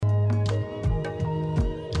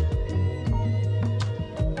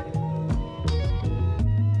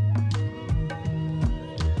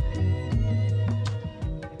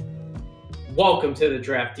Welcome to the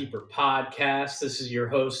Draft Deeper podcast. This is your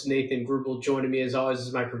host, Nathan Grubel. Joining me, as always,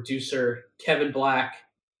 is my producer, Kevin Black.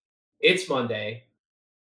 It's Monday.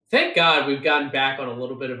 Thank God we've gotten back on a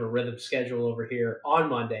little bit of a rhythm schedule over here on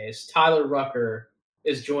Mondays. Tyler Rucker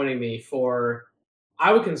is joining me for,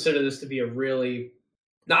 I would consider this to be a really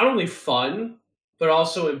not only fun, but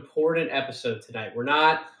also important episode tonight.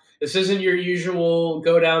 This isn't your usual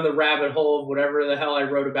go down the rabbit hole of whatever the hell I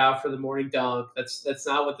wrote about for the morning dunk. That's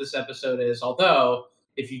not what this episode is. Although,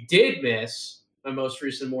 if you did miss my most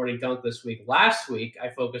recent morning dunk this week, last week I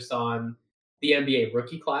focused on the NBA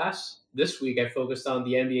rookie class. This week I focused on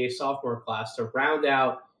the NBA sophomore class to round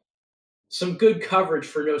out some good coverage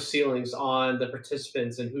for no ceilings on the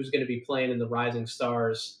participants and who's going to be playing in the Rising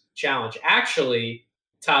Stars Challenge. Actually,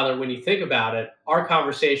 Tyler, when you think about it, our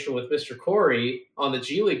conversation with Mr. Corey on the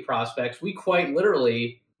G League prospects, we quite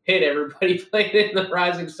literally hit everybody playing in the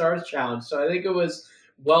Rising Stars Challenge. So I think it was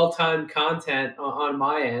well-timed content on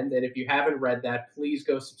my end. And if you haven't read that, please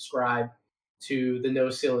go subscribe to the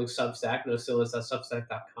No Ceiling Substack,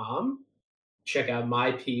 noceilings.substack.com. Check out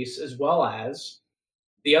my piece as well as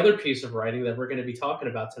the other piece of writing that we're going to be talking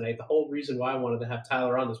about tonight. The whole reason why I wanted to have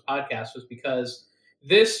Tyler on this podcast was because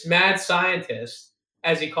this mad scientist,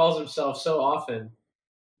 as he calls himself so often,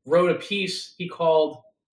 wrote a piece he called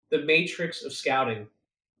The Matrix of Scouting.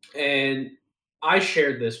 And I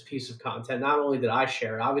shared this piece of content. Not only did I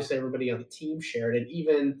share it, obviously everybody on the team shared it.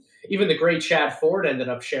 Even the great Chad Ford ended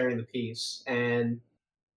up sharing the piece and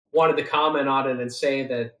wanted to comment on it and say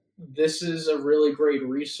that this is a really great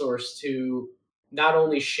resource to not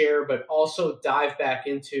only share, but also dive back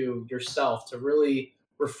into yourself to really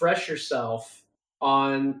refresh yourself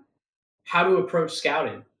on how to approach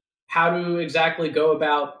scouting, how to exactly go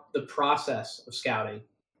about the process of scouting.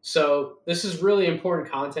 So this is really important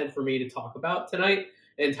content for me to talk about tonight.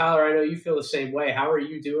 And Tyler, I know you feel the same way. How are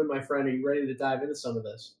you doing, my friend? Are you ready to dive into some of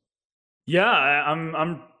this? Yeah,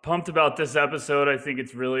 I'm pumped about this episode. I think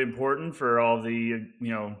it's really important for all the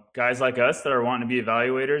guys like us that are wanting to be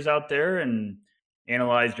evaluators out there and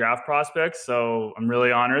analyze draft prospects. So I'm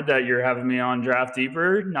really honored that you're having me on Draft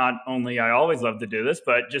Deeper. Not only I always love to do this,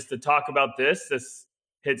 but just to talk about this. This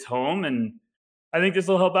hits home, and I think this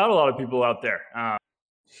will help out a lot of people out there.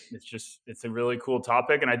 It's a really cool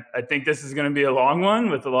topic, and I think this is going to be a long one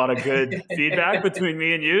with a lot of good feedback between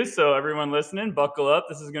me and you. So everyone listening, buckle up.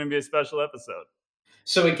 This is going to be a special episode.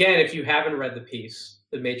 So again, if you haven't read the piece,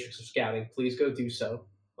 The Matrix of Scouting, please go do so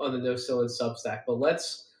on the No Ceiling Substack. But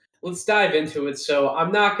let's dive into it. So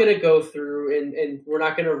I'm not going to go through and we're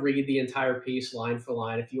not going to read the entire piece line for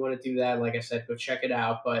line. If you want to do that, like I said, go check it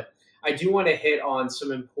out. But I do want to hit on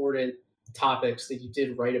some important topics that you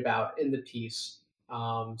did write about in the piece.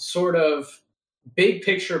 Sort of big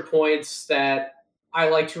picture points that I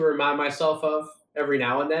like to remind myself of every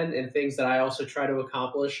now and then, and things that I also try to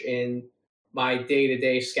accomplish in my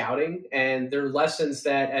day-to-day scouting. And they're lessons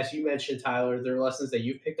that, as you mentioned, Tyler, they're lessons that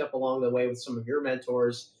you've picked up along the way with some of your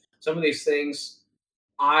mentors. Some of these things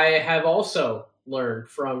I have also learned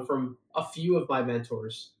from a few of my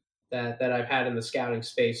mentors that I've had in the scouting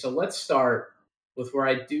space. So let's start with where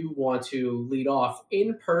I do want to lead off: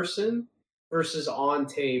 in person versus on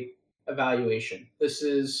tape evaluation. This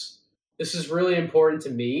is really important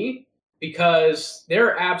to me because there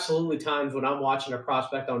are absolutely times when I'm watching a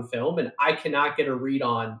prospect on film and I cannot get a read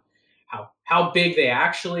on how big they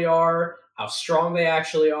actually are, how strong they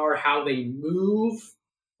actually are, how they move.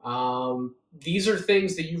 These are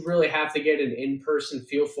things that you really have to get an in-person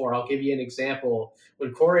feel for. I'll give you an example.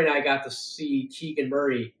 When Corey and I got to see Keegan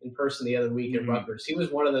Murray in person the other week at Rutgers, he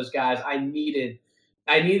was one of those guys I needed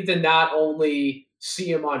to not only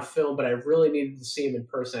see him on film, but I really needed to see him in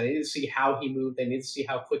person. I needed to see how he moved. I needed to see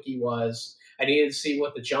how quick he was. I needed to see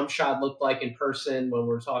what the jump shot looked like in person when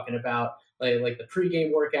we're talking about like the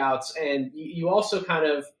pregame workouts. And you also kind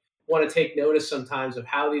of want to take notice sometimes of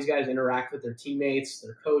how these guys interact with their teammates,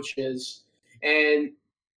 their coaches. And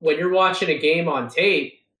when you're watching a game on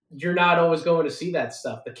tape, you're not always going to see that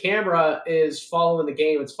stuff. The camera is following the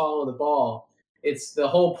game. It's following the ball. It's the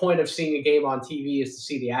whole point of seeing a game on TV is to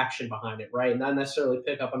see the action behind it, right? And not necessarily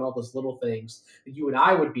pick up on all those little things that you and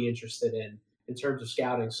I would be interested in terms of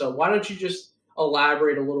scouting. So why don't you just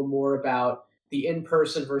elaborate a little more about the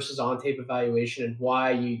in-person versus on-tape evaluation and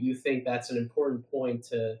why you think that's an important point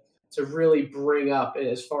to really bring up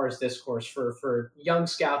as far as discourse for young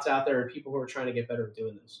scouts out there and people who are trying to get better at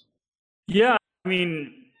doing this? Yeah, I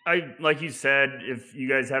mean, like you said, if you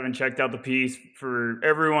guys haven't checked out the piece, for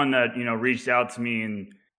everyone that reached out to me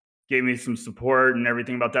and gave me some support and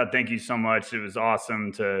everything about that, thank you so much. It was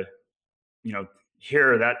awesome to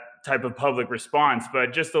hear that type of public response.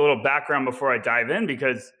 But just a little background before I dive in,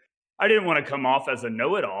 because I didn't want to come off as a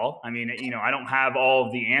know-it-all. I mean, I don't have all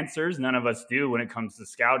of the answers. None of us do when it comes to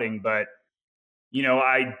scouting, but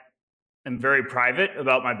I am very private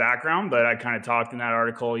about my background, but I kind of talked in that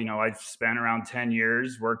article, I've spent around 10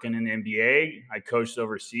 years working in the NBA. I coached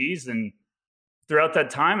overseas, and throughout that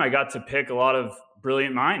time, I got to pick a lot of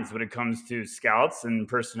brilliant minds when it comes to scouts and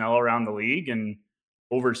personnel around the league and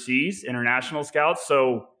overseas, international scouts.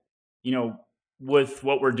 So, with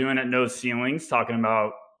what we're doing at No Ceilings, talking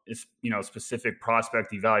about specific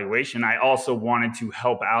prospect evaluation, I also wanted to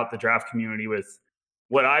help out the draft community with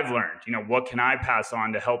what I've learned. What can I pass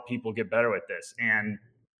on to help people get better with this? And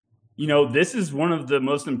this is one of the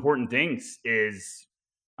most important things. Is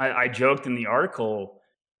I joked in the article,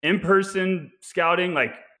 in-person scouting,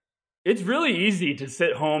 like, it's really easy to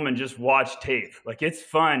sit home and just watch tape. Like, it's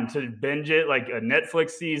fun to binge it, like a Netflix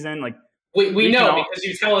season. Like, we know because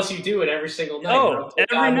you tell us you do it every single night. Oh,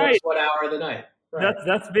 every night. What hour of the night? Right.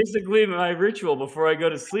 That's basically my ritual before I go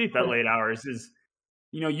to sleep at late hours. Is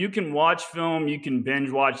you can watch film, you can binge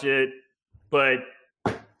watch it, but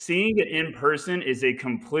seeing it in person is a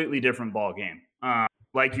completely different ball game.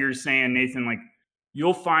 Like you're saying, Nathan, like,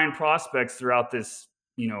 you'll find prospects throughout this,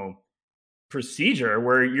 procedure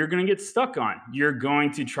where you're going to get stuck on. You're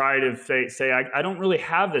going to try to say, I don't really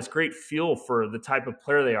have this great feel for the type of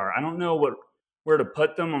player they are. I don't know where to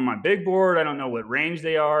put them on my big board. I don't know what range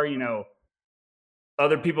they are.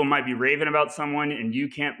 Other people might be raving about someone and you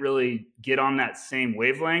can't really get on that same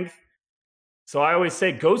wavelength. So I always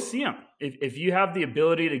say, go see them. If you have the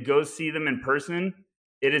ability to go see them in person,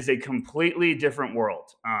 it is a completely different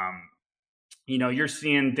world. You're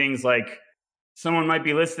seeing things like someone might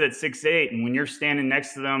be listed at 6'8", and when you're standing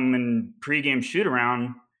next to them in pregame shoot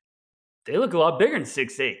around, they look a lot bigger than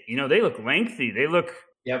 6'8". They look lengthy. They look,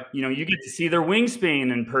 Yep. You get to see their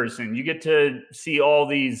wingspan in person. You get to see all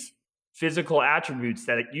these physical attributes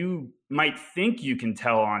that you might think you can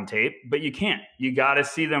tell on tape, but you can't. You got to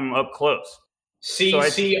see them up close.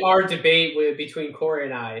 See our debate between Corey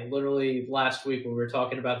and I literally last week when we were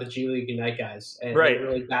talking about the G League Unite guys and Right. they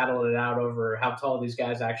really battled it out over how tall these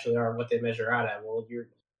guys actually are and what they measure out at. Well,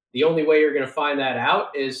 the only way you're going to find that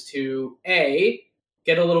out is to A,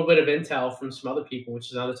 get a little bit of intel from some other people, which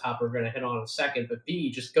is another topic we're going to hit on in a second, but B,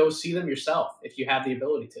 just go see them yourself if you have the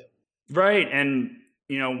ability to. Right. And,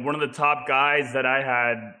 one of the top guys that I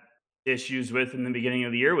had issues with in the beginning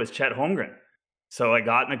of the year was Chet Holmgren. So I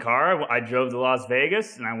got in the car, I drove to Las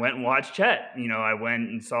Vegas, and I went and watched Chet. I went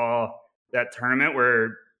and saw that tournament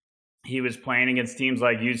where he was playing against teams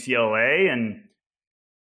like UCLA, and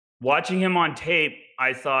watching him on tape,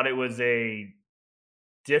 I thought it was a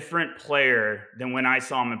different player than when I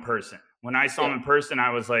saw him in person. When I saw him in person, I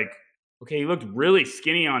was like, okay, he looked really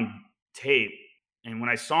skinny on tape. And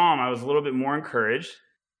when I saw him, I was a little bit more encouraged.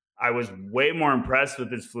 I was way more impressed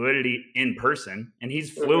with his fluidity in person, and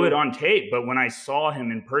he's fluid on tape. But when I saw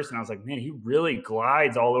him in person, I was like, man, he really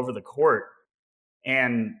glides all over the court.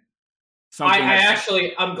 And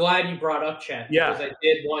I'm glad you brought up Chet because I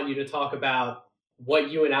did want you to talk about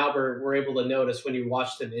what you and Albert were able to notice when you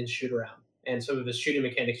watched him in shoot around and some of his shooting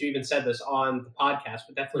mechanics. You even said this on the podcast,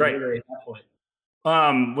 but definitely reiterate that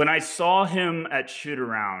point. When I saw him at shoot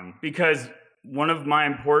around, because one of my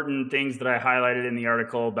important things that I highlighted in the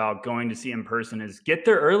article about going to see in person is get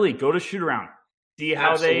there early, go to shoot around, see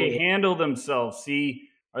how they handle themselves, see,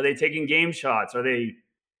 are they taking game shots? Are they,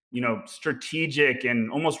 strategic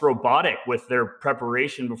and almost robotic with their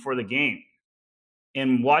preparation before the game?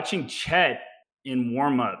 And watching Chet in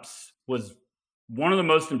warmups was one of the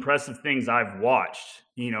most impressive things I've watched,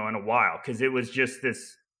 in a while, because it was just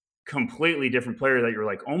this completely different player that you're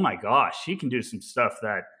like, oh my gosh, he can do some stuff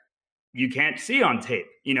that you can't see on tape,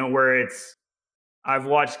 where I've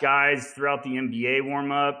watched guys throughout the NBA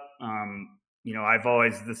warm up.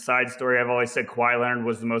 The side story, I've always said Kawhi Leonard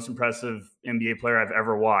was the most impressive NBA player I've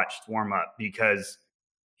ever watched warm up because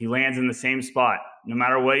he lands in the same spot. No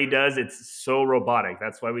matter what he does, it's so robotic.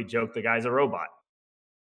 That's why we joke the guy's a robot.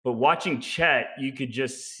 But watching Chet, you could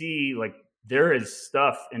just see like there is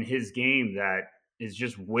stuff in his game that is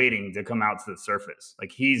just waiting to come out to the surface.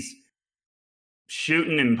 Like he's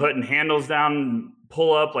shooting and putting handles down,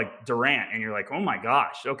 pull up like Durant. And you're like, oh my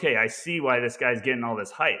gosh, okay, I see why this guy's getting all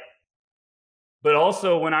this hype. But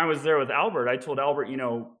also when I was there with Albert, I told Albert,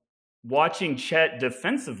 watching Chet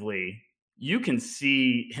defensively, you can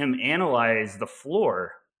see him analyze the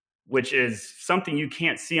floor, which is something you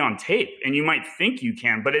can't see on tape. And you might think you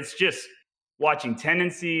can, but it's just watching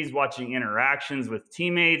tendencies, watching interactions with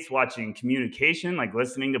teammates, watching communication, like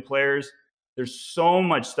listening to players. There's so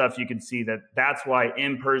much stuff you can see that's why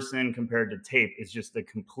in person compared to tape is just a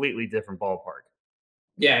completely different ballpark.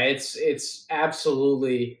 Yeah, it's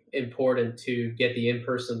absolutely important to get the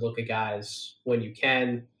in-person look at guys when you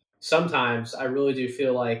can. Sometimes I really do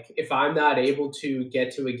feel like if I'm not able to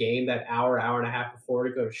get to a game that hour and a half before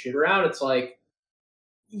to go to shoot around, it's like,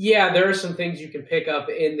 yeah, there are some things you can pick up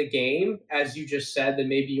in the game, as you just said, that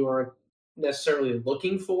maybe you aren't necessarily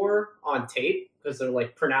looking for on tape because they're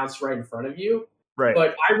like pronounced right in front of you. Right.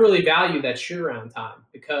 But I really value that shoot around time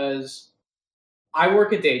because I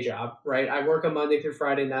work a day job, right? I work on Monday through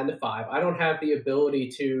Friday, 9 to 5. I don't have the ability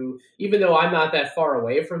to, even though I'm not that far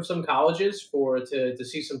away from some colleges to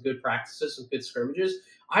see some good practices, some good scrimmages.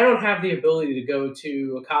 I don't have the ability to go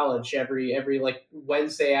to a college every like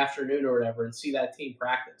Wednesday afternoon or whatever and see that team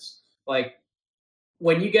practice. Like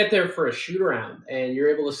when you get there for a shoot around and you're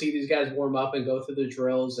able to see these guys warm up and go through the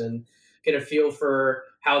drills and get a feel for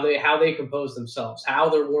how they compose themselves, how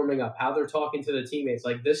they're warming up, how they're talking to the teammates.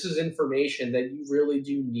 Like this is information that you really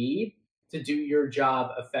do need to do your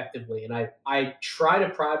job effectively. And I try to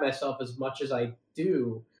pride myself as much as I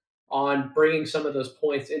do on bringing some of those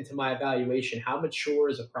points into my evaluation. How mature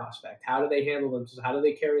is a prospect? How do they handle themselves? How do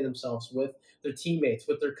they carry themselves with their teammates,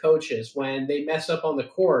 with their coaches when they mess up on the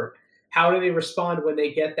court? How do they respond when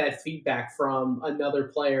they get that feedback from another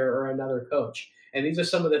player or another coach? And these are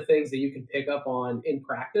some of the things that you can pick up on in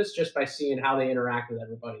practice just by seeing how they interact with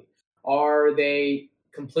everybody. Are they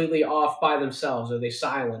completely off by themselves? Are they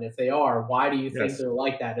silent? If they are, why do you think Yes. they're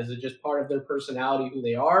like that? Is it just part of their personality, who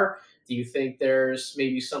they are? Do you think there's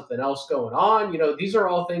maybe something else going on? These are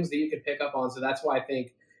all things that you can pick up on. So that's why I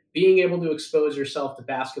think being able to expose yourself to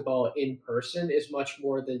basketball in person is much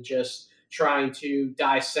more than just trying to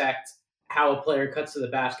dissect how a player cuts to the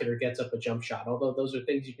basket or gets up a jump shot. Although those are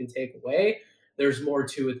things you can take away, there's more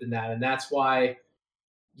to it than that. And that's why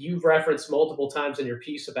you've referenced multiple times in your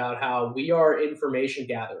piece about how we are information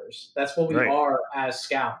gatherers. That's what we Right. are as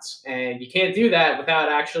scouts. And you can't do that without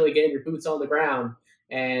actually getting your boots on the ground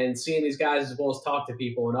and seeing these guys as well as talk to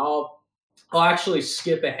people. And I'll actually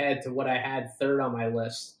skip ahead to what I had third on my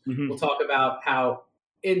list. We'll Hmm. talk about how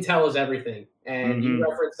intel is everything. And you Hmm.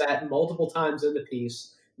 reference that multiple times in the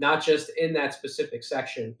piece, not just in that specific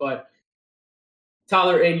section. But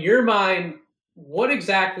Tyler, in your mind, what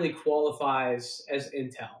exactly qualifies as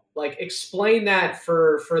intel? Like, explain that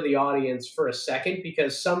for the audience for a second,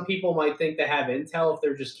 because some people might think they have intel if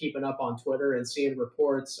they're just keeping up on Twitter and seeing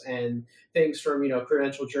reports and things from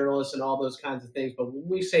credential journalists and all those kinds of things. But when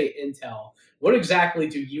we say intel, what exactly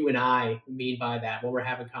do you and I mean by that when we're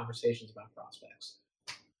having conversations about prospects?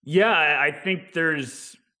 Yeah, I think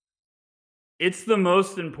it's the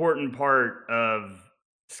most important part of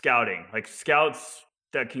scouting. Like scouts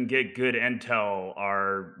that can get good intel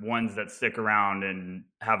are ones that stick around and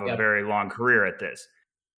have a Yep, very long career at this.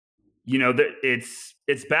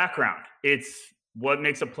 It's background. It's what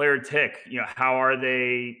makes a player tick. How are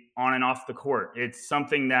they on and off the court? It's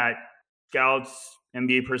something that scouts,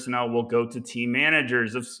 NBA personnel will go to team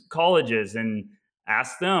managers of colleges and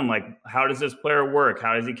ask them, like, how does this player work?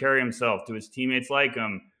 How does he carry himself? Do his teammates like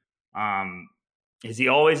him? Um, is he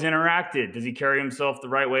always interacted? Does he carry himself the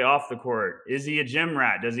right way off the court? Is he a gym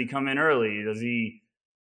rat? Does he come in early? Does he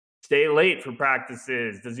stay late for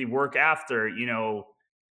practices? Does he work after?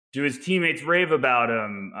 Do his teammates rave about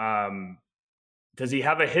him? Does he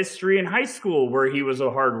have a history in high school where he was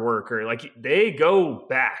a hard worker? Like they go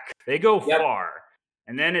back, they go yep, far.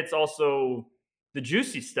 And then it's also the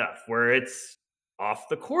juicy stuff where it's off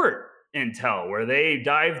the court intel, where they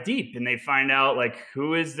dive deep and they find out like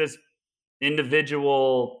who is this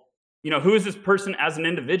individual, who is this person as an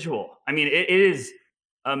individual? I mean, it is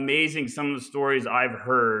amazing some of the stories I've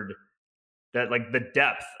heard that like the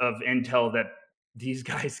depth of intel that these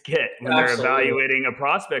guys get when they're absolutely. evaluating a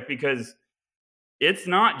prospect because it's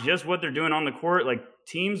not just what they're doing on the court. Like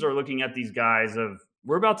teams are looking at these guys of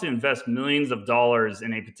we're about to invest millions of dollars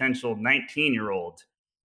in a potential 19-year-old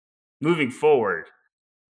moving forward.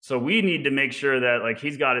 So we need to make sure that like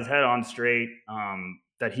he's got his head on straight,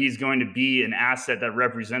 that he's going to be an asset that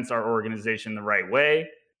represents our organization the right way.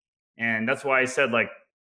 And that's why I said like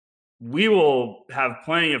we will have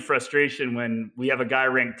plenty of frustration when we have a guy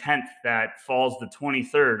ranked 10th that falls the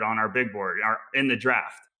 23rd on our big board in the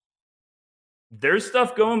draft. There's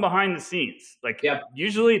stuff going behind the scenes. Like Yep.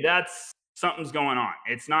 usually that's something's going on.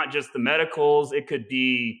 It's not just the medicals. It could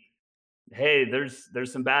be, hey, there's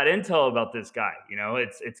some bad intel about this guy.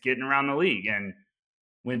 It's getting around the league. And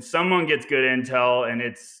when someone gets good intel and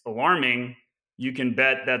it's alarming, you can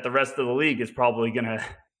bet that the rest of the league is probably gonna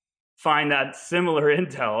find that similar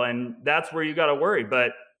intel. And that's where you gotta worry.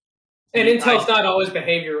 But And I intel's not always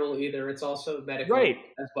behavioral either. It's also medical right.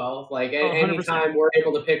 as well. Like Oh, 100%. anytime we're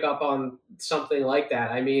able to pick up on something like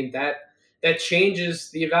that, I mean that changes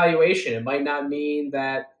the evaluation. It might not mean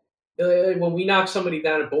that when we knock somebody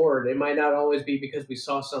down a board, it might not always be because we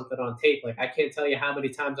saw something on tape. Like I can't tell you how many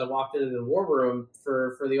times I walked into the war room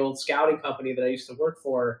for the old scouting company that I used to work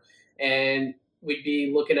for, and we'd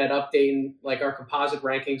be looking at updating like our composite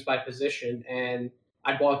rankings by position, and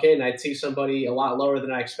I'd walk in, I'd see somebody a lot lower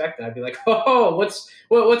than I expected. I'd be like, "Oh, what's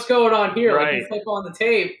going on here?" Like you Right. flip on the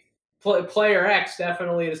tape, player X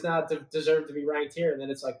definitely does not deserve to be ranked here, and then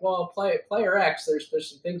it's like, well, player X, there's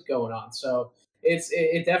some things going on. So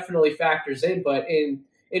it definitely factors in, but in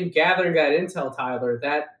gathering that intel, Tyler,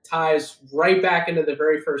 that ties right back into the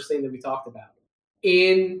very first thing that we talked about,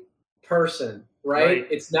 in person, right? Right.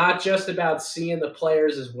 It's not just about seeing the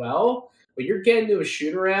players as well, but you're getting to a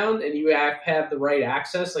shoot around and you have the right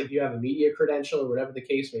access, like you have a media credential or whatever the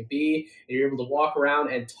case may be, and you're able to walk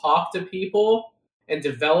around and talk to people and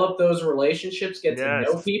develop those relationships, get to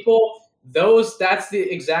know Yes. people. That's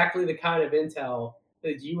exactly the kind of intel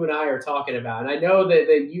that you and I are talking about. And I know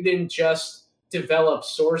that you didn't just develop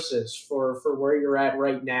sources for where you're at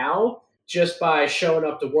right now just by showing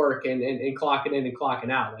up to work and clocking in and clocking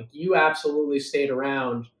out. Like you absolutely stayed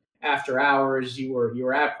around after hours. You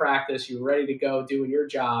were at practice. You were ready to go doing your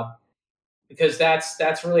job, because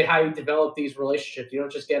that's really how you develop these relationships. You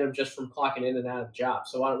don't just get them just from clocking in and out of the job.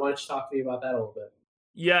 So why don't you talk to me about that a little bit?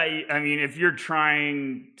 Yeah, I mean, if you're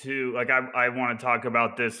trying to, like, I want to talk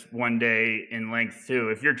about this one day in length too.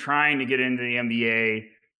 If you're trying to get into the NBA,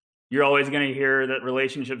 you're always going to hear that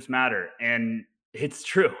relationships matter, and it's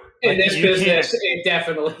true. In Like this business, it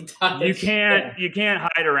definitely does. Yeah. you can't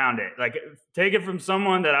hide around it. Like, take it from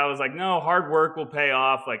someone that I was like, no, hard work will pay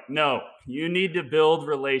off. Like, no, you need to build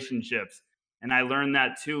relationships, and I learned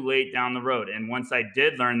that too late down the road. And once I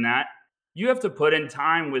did learn that, you have to put in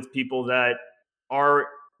time with people that are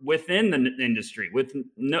within the industry, with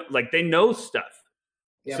no, like, they know stuff.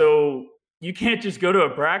 Yep. So you can't just go to a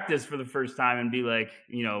practice for the first time and be like,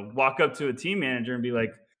 walk up to a team manager and be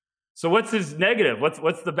like, so what's his negative?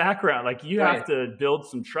 What's the background? Like, you Right. have to build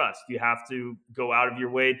some trust. You have to go out of your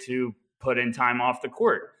way to put in time off the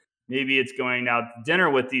court. Maybe it's going out to dinner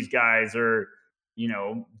with these guys, or,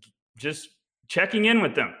 just checking in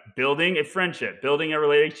with them, building a friendship, building a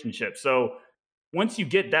relationship. So once you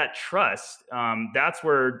get that trust, that's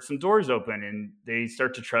where some doors open and they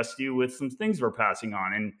start to trust you with some things we're passing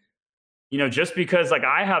on. And just because, like,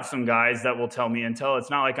 I have some guys that will tell me intel, it's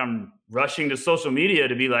not like I'm rushing to social media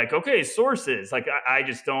to be like, okay, sources. Like, I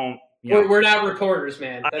just don't, We're not reporters,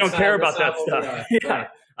 man. I That's don't not, care that's about not that what we stuff. are.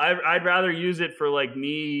 Yeah. Right. I'd rather use it for, like,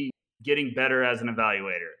 me getting better as an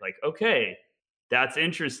evaluator. Like, okay, that's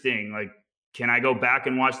interesting. Like, can I go back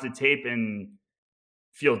and watch the tape and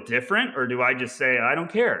feel different? Or do I just say, I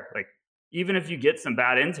don't care? Like, even if you get some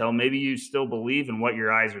bad intel, maybe you still believe in what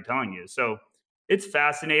your eyes are telling you. So it's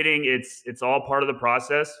fascinating. It's all part of the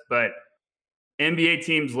process, but NBA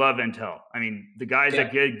teams love intel. I mean, the guys Yeah.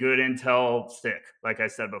 that get good intel stick, like I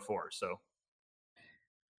said before. So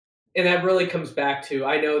And that really comes back to,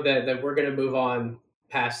 I know that we're going to move on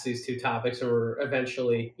past these two topics, and we're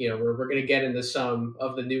eventually, we're going to get into some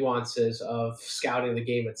of the nuances of scouting the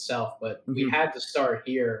game itself, but we had to start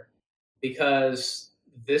here because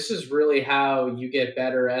this is really how you get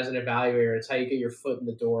better as an evaluator. It's how you get your foot in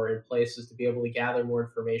the door in places to be able to gather more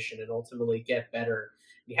information and ultimately get better.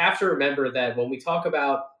 You have to remember that when we talk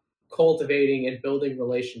about cultivating and building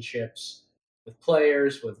relationships with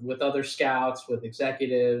players, with other scouts, with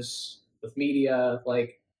executives, with media,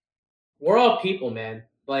 like, we're all people, man.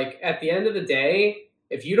 Like, at the end of the day,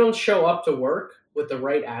 if you don't show up to work with the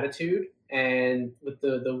right attitude and with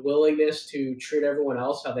the willingness to treat everyone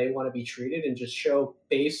else how they want to be treated and just show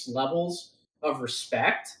base levels of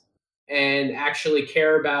respect and actually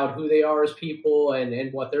care about who they are as people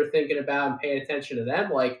and what they're thinking about and pay attention to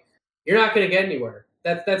them, like, you're not going to get anywhere.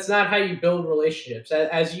 That's not how you build relationships.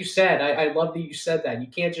 As you said, I love that you said that. You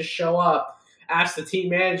can't just show up, ask the team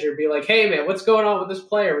manager, be like, hey, man, what's going on with this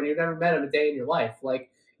player when you've never met him a day in your life? Like,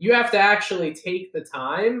 you have to actually take the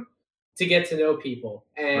time to get to know people.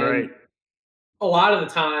 right. And a lot of the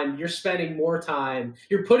time, you're putting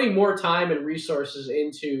more time and resources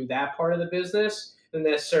into that part of the business than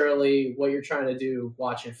necessarily what you're trying to do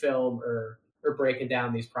watching film or breaking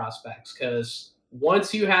down these prospects. Because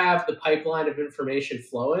once you have the pipeline of information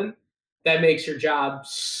flowing, that makes your job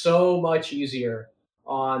so much easier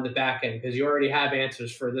on the back end, because you already have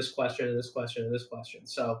answers for this question and this question and this question.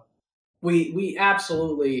 So we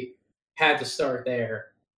absolutely had to start there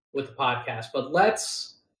with the podcast. But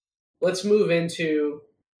let's move into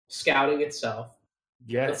scouting itself.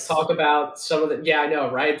 Let's Yes. talk about some of the. Yeah, I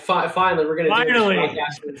know, right? Finally, we're going to do this Finally.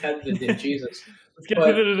 podcast we intended to do. Jesus. Let's get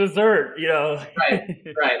But to the dessert, right,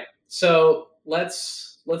 right. So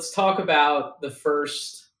let's talk about the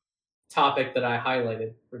first topic that I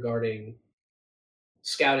highlighted regarding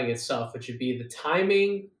scouting itself, which would be the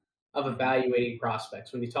timing of Mhm. evaluating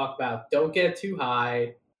prospects. When you talk about don't get too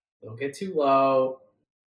high, don't get too low,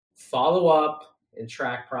 follow up and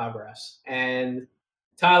track progress. And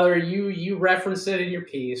Tyler, you referenced it in your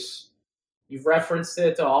piece. You've referenced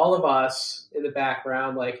it to all of us in the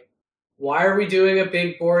background. Like, why are we doing a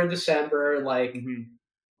big board in December? Like, Mhm.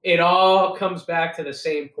 it all comes back to the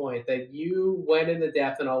same point that you went into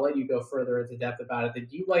depth, and I'll let you go further into depth about it,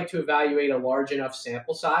 that you like to evaluate a large enough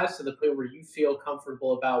sample size to the point where you feel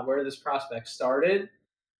comfortable about where this prospect started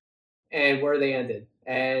and where they ended.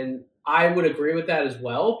 And I would agree with that as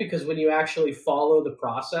well, because when you actually follow the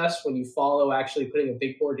process, when you follow actually putting a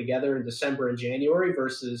big board together in December and January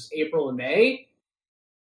versus April and May,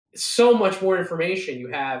 so much more information you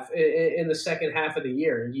have in the second half of the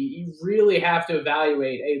year. You really have to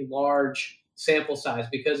evaluate a large sample size,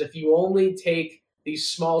 because if you only take these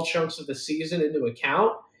small chunks of the season into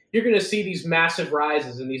account, you're going to see these massive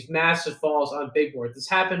rises and these massive falls on big boards. This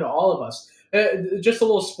happened to all of us. Just a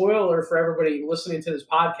little spoiler for everybody listening to this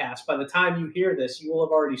podcast. By the time you hear this, you will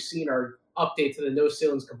have already seen our update to the No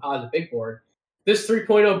Ceilings Composite Big Board. This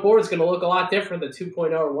 3.0 board is going to look a lot different than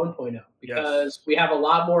 2.0 or 1.0, Yes. because we have a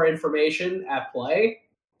lot more information at play.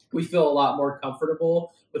 We feel a lot more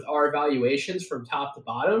comfortable with our evaluations from top to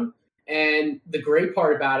bottom. And the great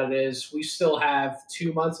part about it is we still have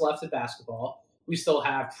 2 months left of basketball. We still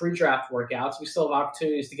have pre draft workouts. We still have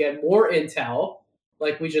opportunities to get more intel,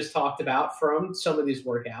 like we just talked about, from some of these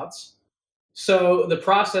workouts. So the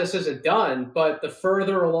process isn't done, but the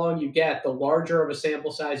further along you get, the larger of a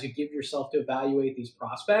sample size you give yourself to evaluate these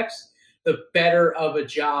prospects, the better of a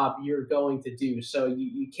job you're going to do. So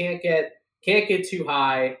you can't get too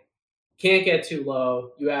high, can't get too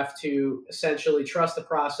low. You have to essentially trust the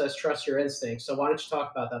process, trust your instincts. So why don't you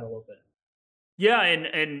talk about that a little bit? Yeah,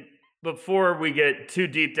 and before we get too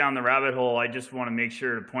deep down the rabbit hole, I just want to make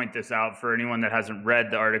sure to point this out for anyone that hasn't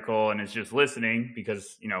read the article and is just listening,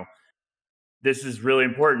 because this is really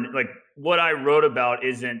important. Like, what I wrote about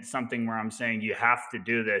isn't something where I'm saying you have to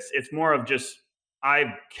do this. It's more of just,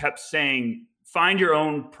 I've kept saying find your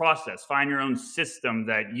own process, find your own system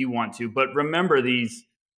that you want to, but remember these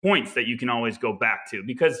points that you can always go back to,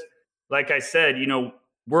 because like I said,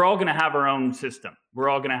 we're all going to have our own system. We're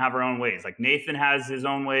all going to have our own ways. Like, Nathan has his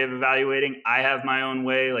own way of evaluating. I have my own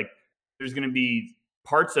way. Like, there's going to be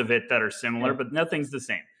parts of it that are similar, Yeah. but nothing's the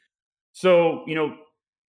same. So,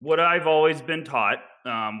 what I've always been taught,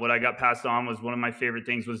 what I got passed on, was one of my favorite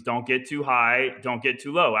things was don't get too high, don't get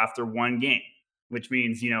too low after one game, which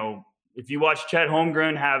means, if you watch Chet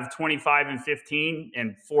Holmgren have 25 and 15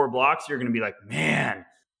 and 4 blocks, you're going to be like, man,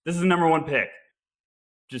 this is the number one pick.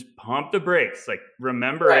 Just pump the brakes. Like,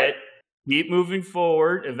 remember Right. it, keep moving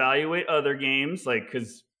forward, evaluate other games. Like,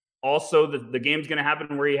 because also the game's going to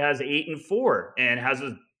happen where he has 8 and 4 and has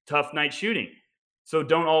a tough night shooting. So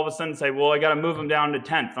don't all of a sudden say, well, I got to move him down to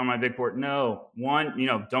 10th on my big board. No,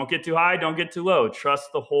 don't get too high, don't get too low.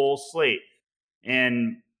 Trust the whole slate.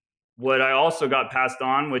 And what I also got passed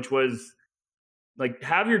on, which was like,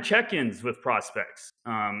 have your check-ins with prospects.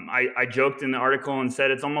 I joked in the article and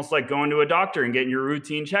said it's almost like going to a doctor and getting your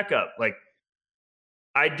routine checkup. Like,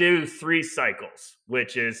 I do 3 cycles,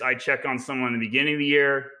 which is I check on someone in the beginning of the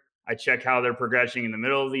year, I check how they're progressing in the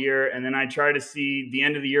middle of the year, and then I try to see the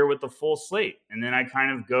end of the year with the full slate. And then I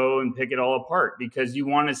kind of go and pick it all apart, because you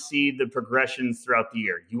want to see the progressions throughout the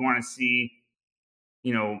year. You want to see,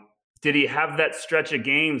 you know, did he have that stretch of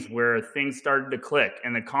games where things started to click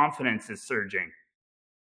and the confidence is surging?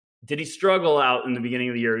 Did he struggle out in the beginning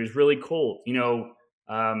of the year? He was really cold.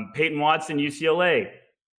 Peyton Watson, UCLA,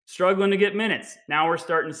 struggling to get minutes. Now we're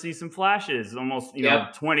starting to see some flashes, almost,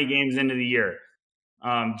 Yep. 20 games into the year.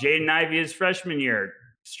 Jaden Ivey, his freshman year,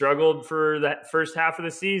 struggled for that first half of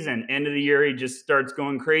the season. End of the year, he just starts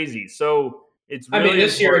going crazy. So it's I mean, really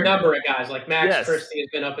this year, a important. number of guys like Max Yes. Christie has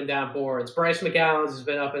been up and down boards. Bryce McGowan has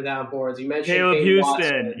been up and down boards. You mentioned Caleb Peyton Houston.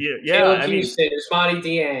 Watson, Yeah. Yeah. Caleb I mean, Houston, Ismani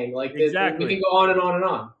Dieng. Like, we can exactly. go on and on and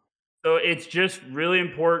on. So it's just really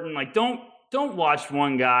important. Like, don't watch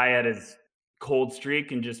one guy at his cold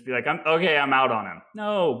streak and just be like, I'm out on him.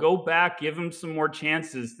 No, go back, give him some more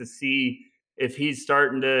chances to see if he's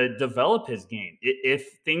starting to develop his game, if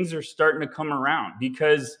things are starting to come around.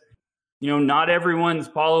 Because not everyone's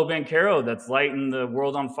Paulo Banchero that's lighting the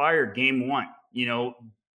world on fire game one.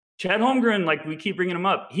 Chad Holmgren, like we keep bringing him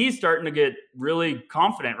up, he's starting to get really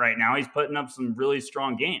confident right now. He's putting up some really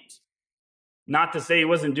strong games. Not to say he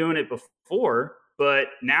wasn't doing it before, but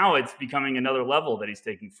now it's becoming another level that he's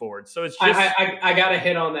taking forward. So it's just I got to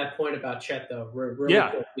hit on that point about Chet though, really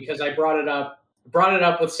yeah, quick, because I brought it up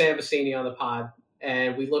with Sam Vecini on the pod,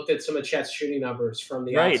 and we looked at some of Chet's shooting numbers from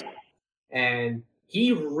the right. outside, and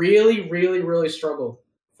he really, really, really struggled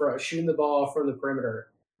for shooting the ball from the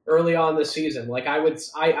perimeter early on this season. Like I would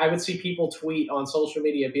see people tweet on social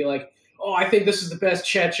media, be like, "Oh, I think this is the best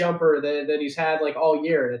Chet jumper that he's had like all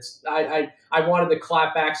year." And I wanted to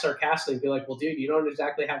clap back sarcastically and be like, "Well, dude, you don't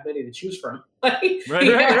exactly have many to choose from. Like, he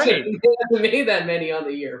hasn't made that many on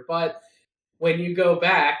the year." But when you go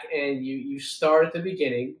back and you start at the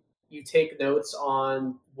beginning, you take notes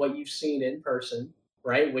on what you've seen in person,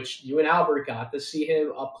 right? Which you and Albert got to see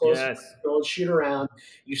him up close, Yes. go and shoot around.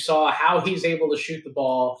 You saw how he's able to shoot the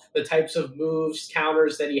ball, the types of moves,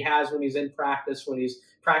 counters that he has when he's in practice, when he's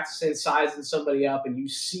practicing sizing somebody up, and you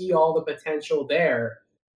see all the potential there.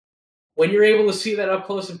 When you're able to see that up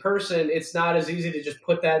close in person, it's not as easy to just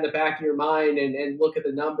put that in the back of your mind and look at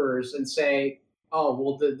the numbers and say, "Oh,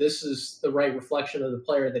 well, this is the right reflection of the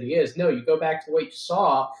player that he is." No, you go back to what you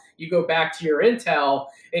saw, you go back to your intel,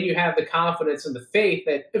 and you have the confidence and the faith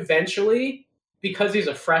that eventually, because he's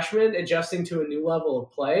a freshman adjusting to a new level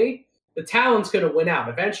of play, the talent's going to win out.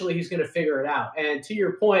 Eventually, he's going to figure it out. And to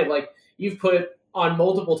your point, like you've put on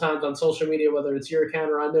multiple times on social media, whether it's your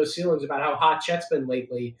account or on No Ceilings, about how hot Chet's been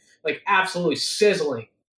lately, like absolutely sizzling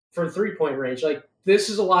for 3-point range. Like this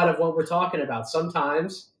is a lot of what we're talking about.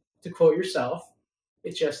 Sometimes, to quote yourself,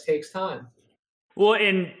 it just takes time. Well,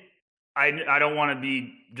 and I don't want to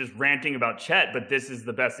be just ranting about Chet, but this is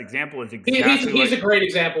the best example. Is exactly he's a great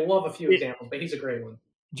example. We'll have a few examples, but he's a great one.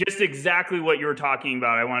 Just exactly what you were talking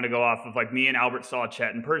about. I wanted to go off of like me and Albert saw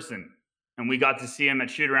Chet in person, and we got to see him at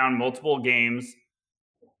shoot around multiple games.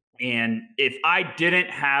 And if I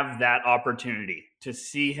didn't have that opportunity to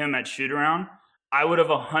see him at shoot around, I would have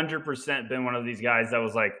 100% been one of these guys that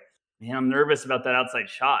was like, man, I'm nervous about that outside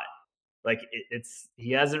shot. Like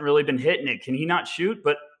he hasn't really been hitting it. Can he not shoot?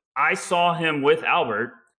 But I saw him with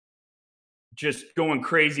Albert just going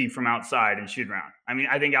crazy from outside and shoot around. I mean,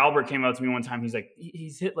 I think Albert came up to me one time. He's like,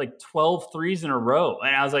 he's hit like 12 threes in a row.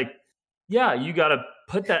 And I was like, yeah, you got to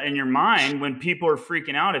put that in your mind when people are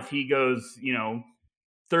freaking out. If he goes,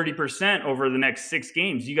 30% over the next 6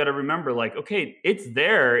 games, you got to remember, like, okay, it's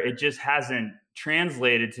there. It just hasn't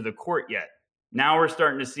translated to the court yet. Now we're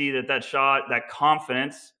starting to see that shot, that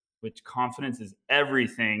confidence, which confidence is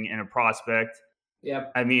everything in a prospect.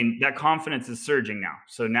 Yep. I mean, that confidence is surging now.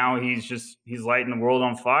 So now he's lighting the world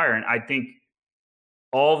on fire. And I think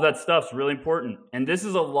all of that stuff's really important. And this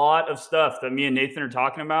is a lot of stuff that me and Nathan are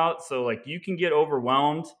talking about. So like you can get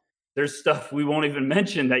overwhelmed. There's stuff we won't even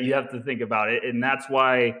mention that you have to think about it. And that's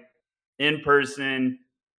why in person,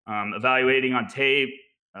 evaluating on tape,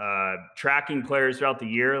 tracking players throughout the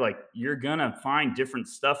year, like you're going to find different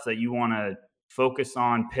stuff that you want to focus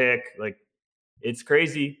on, pick. Like it's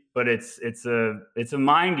crazy, but it's a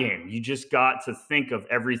mind game. You just got to think of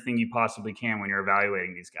everything you possibly can when you're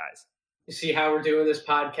evaluating these guys. You see how we're doing this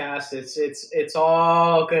podcast? It's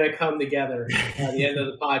all going to come together at the end of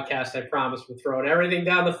the podcast. I promise. We're throwing everything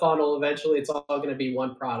down the funnel. Eventually, it's all going to be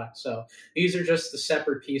one product. So these are just the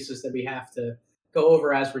separate pieces that we have to go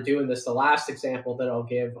over as we're doing this. The last example that I'll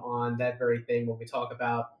give on that very thing when we talk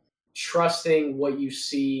about trusting what you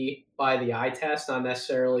see by the eye test, not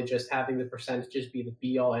necessarily just having the percentages be the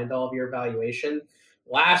be-all, end-all of your evaluation.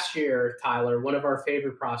 Last year, Tyler, one of our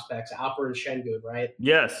favorite prospects, Alperen Sengun, right?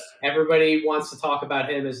 Yes. Everybody wants to talk about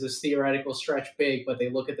him as this theoretical stretch big, but they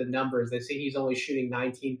look at the numbers. They see he's only shooting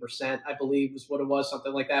 19%, I believe was what it was,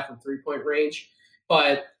 something like that from 3-point range.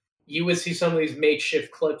 But you would see some of these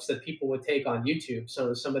makeshift clips that people would take on YouTube.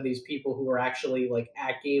 So some of these people who are actually like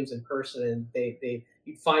at games in person, and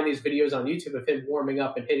you'd find these videos on YouTube of him warming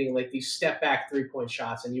up and hitting like these step back 3-point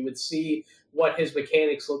shots, and you would see what his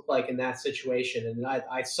mechanics looked like in that situation. And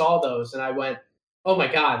I saw those and I went, oh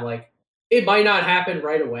my God, like it might not happen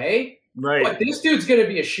right away, right? But this dude's going to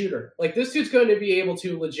be a shooter. Like this dude's going to be able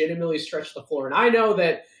to legitimately stretch the floor. And I know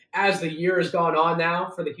that as the year has gone on now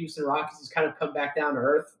for the Houston Rockets, he's kind of come back down to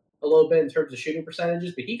earth a little bit in terms of shooting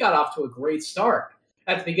percentages, but he got off to a great start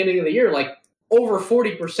at the beginning of the year, like over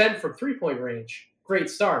 40% from 3-point range. Great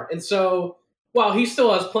start. And so while he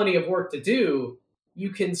still has plenty of work to do,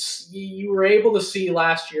 you were able to see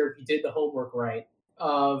last year, if you did the homework right,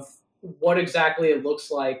 of what exactly it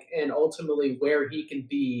looks like and ultimately where he can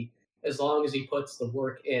be as long as he puts the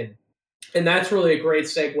work in. And that's really a great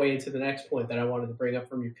segue into the next point that I wanted to bring up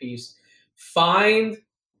from your piece. Find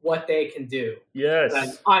what they can do. Yes.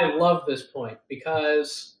 And I love this point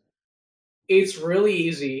because it's really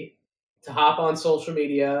easy to hop on social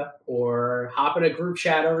media or hop in a group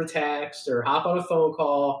chat over text or hop on a phone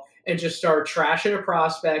call and just start trashing a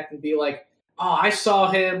prospect and be like, oh, I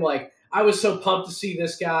saw him. Like, I was so pumped to see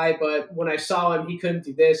this guy, but when I saw him, he couldn't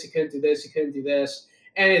do this, he couldn't do this, he couldn't do this.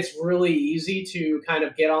 And it's really easy to kind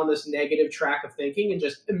of get on this negative track of thinking and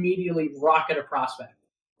just immediately rocket a prospect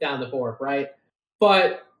down the board, right?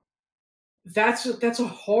 But that's a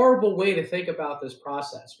horrible way to think about this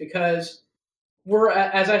process because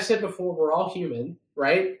as I said before, we're all human,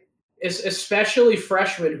 right? Especially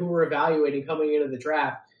freshmen who are evaluating coming into the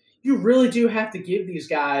draft. You really do have to give these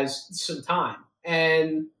guys some time.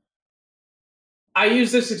 And I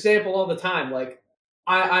use this example all the time. Like,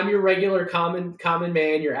 I'm your regular common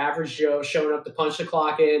man, your average Joe, showing up to punch the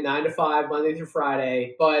clock in 9 to 5, Monday through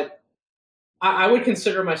Friday. But I would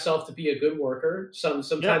consider myself to be a good worker.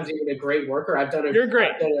 Sometimes even a great worker. You're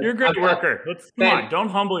great. You're a great worker. Come on, don't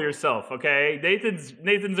humble yourself, okay?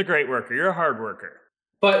 Nathan's a great worker. You're a hard worker.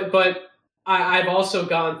 But I've also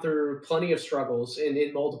gone through plenty of struggles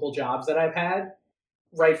in multiple jobs that I've had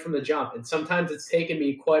right from the jump, and sometimes it's taken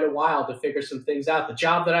me quite a while to figure some things out. The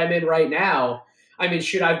job that I'm in right now, I mean,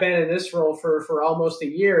 shoot, I've been in this role for almost a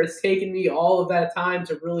year. It's taken me all of that time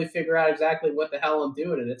to really figure out exactly what the hell I'm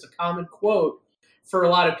doing. And it's a common quote for a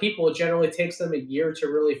lot of people. It generally takes them a year to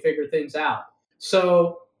really figure things out.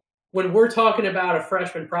 So when we're talking about a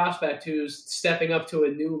freshman prospect who's stepping up to a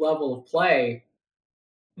new level of play,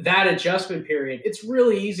 that adjustment period, it's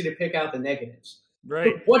really easy to pick out the negatives.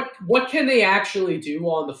 Right. But what can they actually do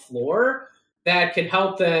on the floor that can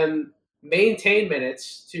help them maintain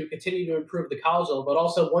minutes to continue to improve the college level, but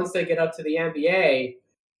also once they get up to the NBA,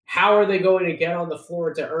 how are they going to get on the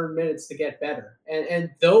floor to earn minutes to get better?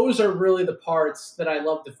 And those are really the parts that I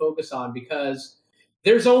love to focus on because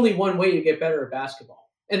there's only one way to get better at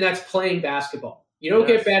basketball, and that's playing basketball. You don't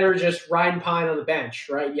get better just riding pine on the bench,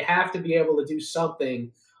 right? You have to be able to do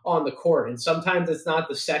something on the court. And sometimes it's not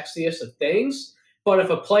the sexiest of things, but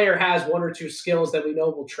if a player has one or two skills that we know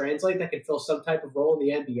will translate that can fill some type of role in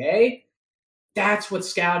the NBA, that's what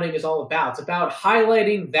scouting is all about. It's about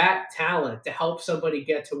highlighting that talent to help somebody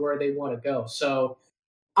get to where they want to go. So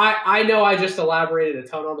I know I just elaborated a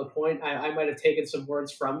ton on the point. I might have taken some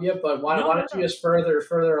words from you, but why don't you just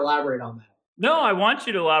further elaborate on that? No, I want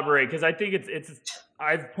you to elaborate because I think it's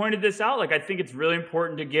I've pointed this out. Like, I think it's really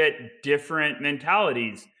important to get different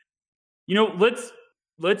mentalities. You know,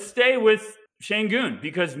 let's stay with Şengün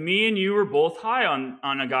because me and you were both high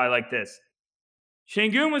on a guy like this.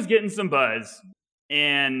 Şengün was getting some buzz,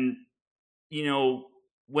 and you know,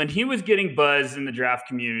 when he was getting buzz in the draft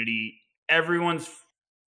community,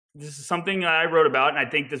 this is something that I wrote about, and I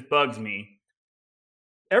think this bugs me.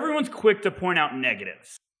 Everyone's quick to point out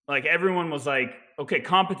negatives. Like, everyone was like, okay,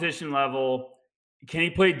 competition level, can he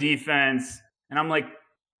play defense? And I'm like,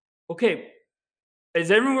 okay,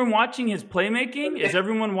 is everyone watching his playmaking? Is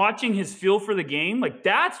everyone watching his feel for the game? Like,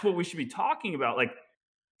 that's what we should be talking about. Like,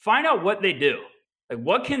 find out what they do. Like,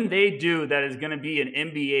 what can they do that is going to be an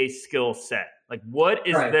NBA skill set? Like, what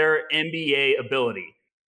is their NBA ability?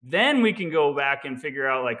 Then we can go back and figure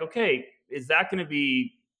out, like, okay, is that going to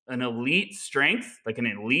be an elite strength, like an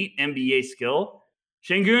elite NBA skill?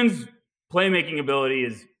 Şengün's playmaking ability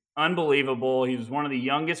is unbelievable. He was one of the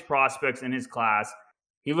youngest prospects in his class.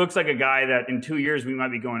 He looks like a guy that in 2 years we might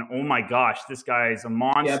be going, oh my gosh, this guy is a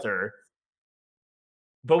monster. Yep.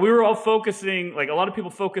 But we were all focusing, like, a lot of people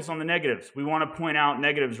focus on the negatives. We want to point out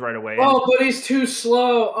negatives right away. Oh, but he's too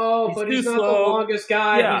slow. Oh, but he's not the longest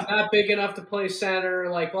guy. Yeah. He's not big enough to play center.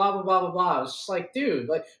 Like, blah, blah, blah, blah, blah. It's just like, dude,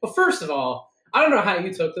 like, well, first of all, I don't know how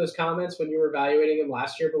you took those comments when you were evaluating him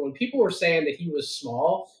last year, but when people were saying that he was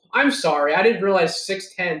small, I'm sorry. I didn't realize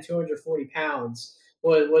 6'10", 240 pounds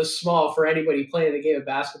was small for anybody playing the game of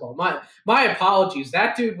basketball. My apologies.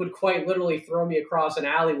 That dude would quite literally throw me across an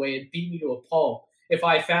alleyway and beat me to a pulp if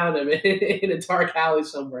I found him in a dark alley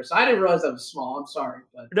somewhere. So I didn't realize I was small. I'm sorry.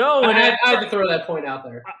 But no, I had to throw that point out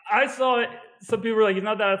there. I saw it. Some people were like, he's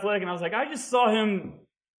not that athletic. And I was like, I just saw him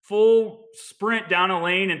full sprint down a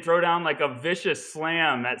lane and throw down like a vicious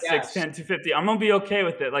slam at 6'10", 250. I'm going to be okay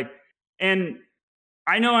with it. Like, and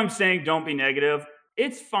I know I'm saying don't be negative.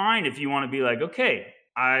 It's fine if you want to be like, okay,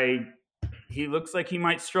 he looks like he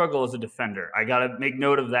might struggle as a defender. I got to make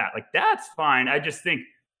note of that. Like, that's fine. I just think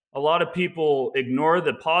a lot of people ignore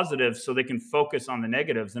the positives so they can focus on the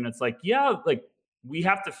negatives. And it's like, yeah, like, we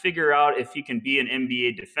have to figure out if he can be an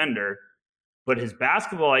NBA defender, but his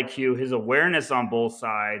basketball IQ, his awareness on both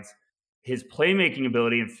sides, his playmaking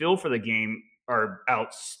ability and feel for the game are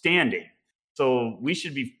outstanding. So we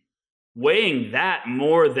should be weighing that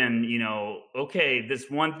more than, you know, okay, this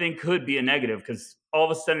one thing could be a negative, because all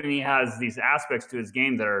of a sudden he has these aspects to his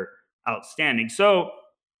game that are outstanding. So,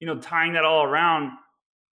 tying that all around,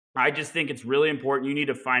 I just think it's really important. You need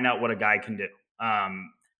to find out what a guy can do.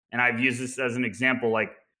 And I've used this as an example.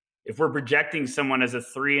 Like, if we're projecting someone as a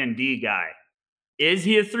 3-and-D guy, is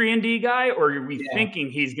he a 3-and-D guy, or are we Yeah. thinking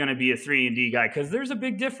he's going to be a 3-and-D guy? Because there's a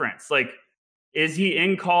big difference. Like, is he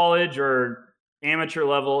in college or amateur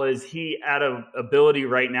level? Is he at a ability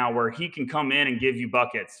right now where he can come in and give you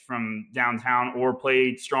buckets from downtown or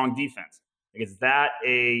play strong defense? Like, is that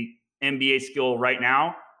a NBA skill right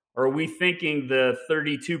now? Or are we thinking the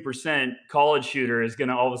 32% college shooter is going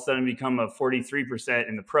to all of a sudden become a 43%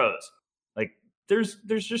 in the pros? Like, there's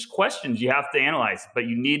just questions you have to analyze, but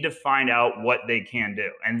you need to find out what they can do.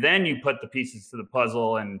 And then you put the pieces to the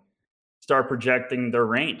puzzle and start projecting their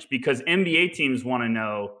range, because NBA teams want to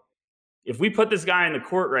know, if we put this guy in the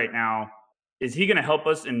court right now, is he going to help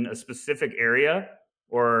us in a specific area,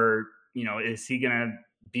 or is he going to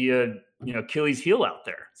be a Achilles heel out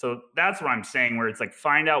there? So that's what I'm saying, where it's like,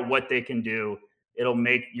 find out what they can do. It'll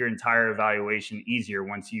make your entire evaluation easier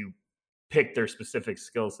once you pick their specific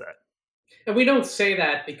skill set. And we don't say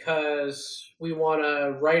that because we want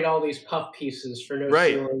to write all these puff pieces for no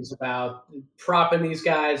Right. ceilings about propping these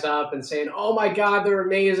guys up and saying, "Oh my God, they're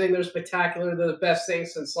amazing, they're spectacular, they're the best thing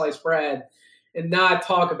since sliced bread," and not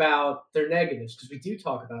talk about their negatives, because we do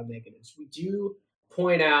talk about negatives. We do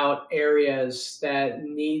point out areas that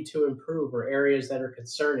need to improve or areas that are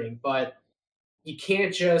concerning, but you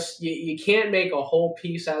can't you can't make a whole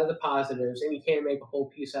piece out of the positives and you can't make a whole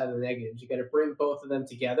piece out of the negatives. You got to bring both of them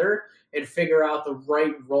together and figure out the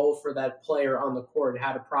right role for that player on the court and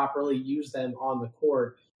how to properly use them on the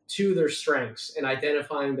court to their strengths. And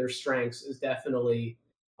identifying their strengths is definitely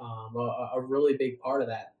a really big part of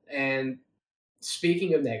that. And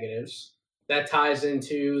speaking of negatives, that ties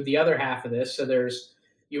into the other half of this. So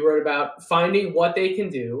you wrote about finding what they can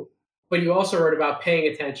do, but you also wrote about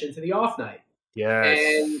paying attention to the off night.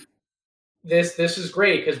 And Yes. this is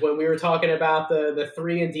great because when we were talking about the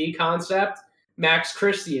 3-and-D concept, Max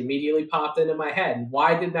Christie immediately popped into my head. And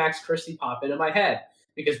why did Max Christie pop into my head?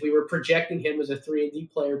 Because we were projecting him as a 3-and-D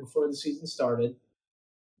player before the season started.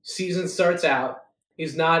 Season starts out.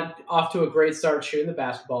 He's not off to a great start shooting the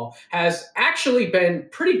basketball. Has actually been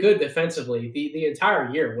pretty good defensively the entire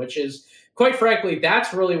year, which is, quite frankly,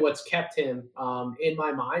 that's really what's kept him in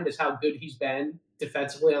my mind, is how good he's been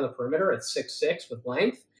defensively on the perimeter at 6'6" with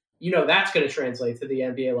length. That's going to translate to the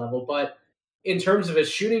NBA level. But in terms of his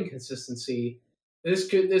shooting consistency, this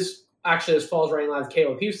falls right in line with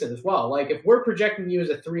Caleb Houston as well. Like, if we're projecting you as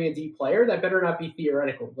a 3-and-D player, that better not be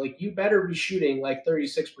theoretical. Like, you better be shooting like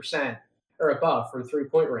 36% or above from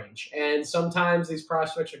 3-point range. And sometimes these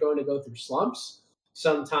prospects are going to go through slumps.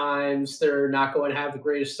 Sometimes they're not going to have the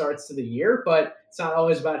greatest starts to the year, but it's not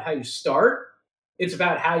always about how you start. It's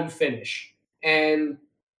about how you finish. And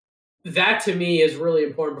that to me is really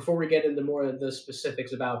important before we get into more of the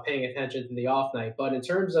specifics about paying attention to the off night. But in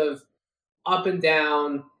terms of up and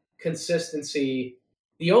down consistency,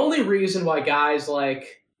 the only reason why guys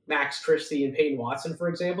like Max Christie and Peyton Watson, for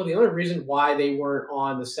example, the only reason why they weren't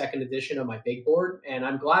on the second edition of my big board, and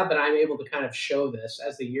I'm glad that I'm able to kind of show this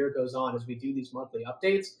as the year goes on, as we do these monthly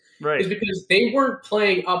updates, Right. is because they weren't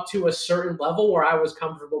playing up to a certain level where I was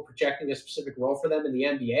comfortable projecting a specific role for them in the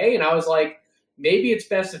NBA. And I was like, maybe it's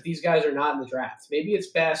best if these guys are not in the draft. Maybe it's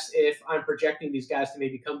best if I'm projecting these guys to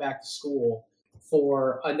maybe come back to school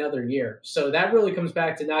for another year. So that really comes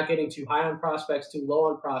back to not getting too high on prospects, too low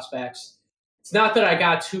on prospects. It's not that I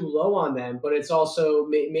got too low on them, but it's also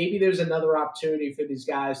maybe there's another opportunity for these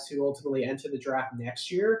guys to ultimately enter the draft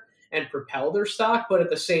next year and propel their stock. But at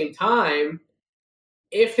the same time,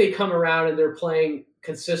 if they come around and they're playing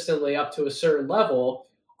consistently up to a certain level,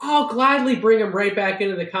 I'll gladly bring them right back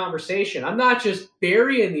into the conversation. I'm not just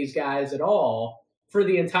burying these guys at all for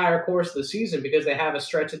the entire course of the season because they have a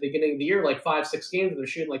stretch at the beginning of the year, like 5-6 games, where they're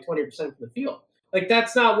shooting like 20% from the field. Like,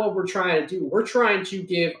 that's not what we're trying to do. We're trying to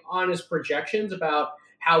give honest projections about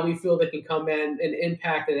how we feel they can come in and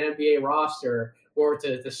impact an NBA roster, or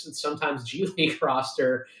to sometimes G League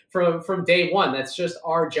roster from day one. That's just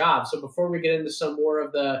our job. So before we get into some more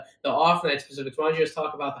of the off night specifics, why don't you just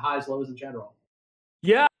talk about the highs, lows in general?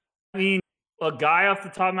 Yeah. I mean, a guy off the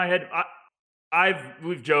top of my head,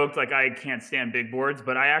 we've joked like I can't stand big boards,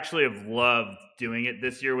 but I actually have loved doing it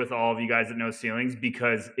this year with all of you guys at No Ceilings,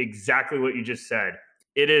 because exactly what you just said.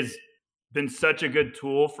 It has been such a good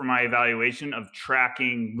tool for my evaluation of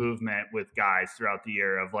tracking movement with guys throughout the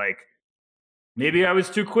year, of like, maybe I was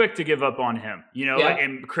too quick to give up on him, Yeah.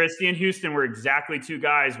 and Christie and Houston were exactly two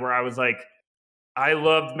guys where I was like, I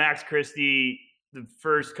loved Max Christie the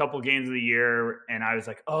first couple games of the year, and I was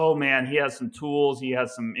like, oh man, he has some tools, he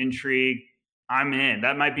has some intrigue. I'm in.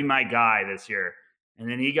 That might be my guy this year. And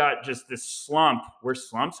then he got just this slump where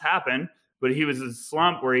slumps happen, but he was a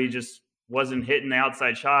slump where he just wasn't hitting the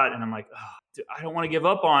outside shot. And I'm like, oh, dude, I don't want to give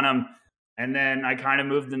up on him. And then I kind of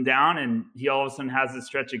moved him down, and he all of a sudden has this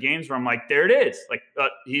stretch of games where I'm like, there it is. Like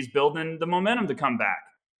he's building the momentum to come back.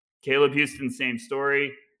 Caleb Houston, same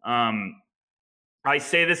story. I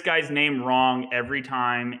say this guy's name wrong every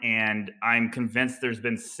time, and I'm convinced there's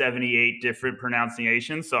been 78 different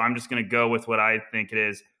pronunciations, so I'm just going to go with what I think it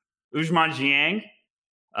is. Ousmane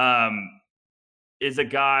Dieng is a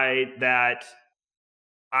guy that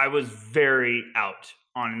I was very out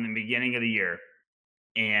on in the beginning of the year,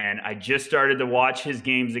 and I just started to watch his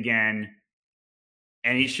games again,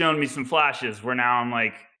 and he's shown me some flashes where now I'm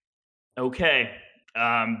like, okay,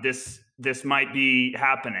 this might be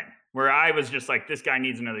happening. Where I was just like, this guy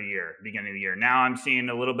needs another year, beginning of the year. Now I'm seeing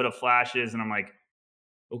a little bit of flashes, and I'm like,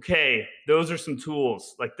 okay, those are some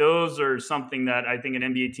tools. Like those are something that I think an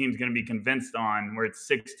NBA team is going to be convinced on, where it's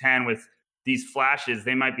 6'10" with these flashes.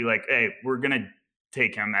 They might be like, hey, we're going to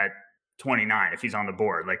take him at 29 if he's on the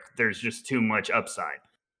board. Like there's just too much upside.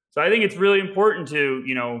 So I think it's really important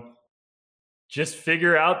to, just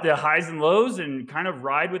figure out the highs and lows and kind of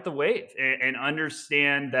ride with the wave and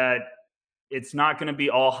understand that it's not going to be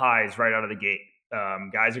all highs right out of the gate.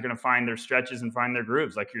 Guys are going to find their stretches and find their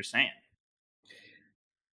grooves, like you're saying.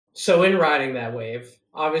 So in riding that wave,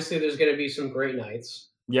 obviously there's going to be some great nights.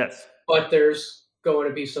 Yes. But there's going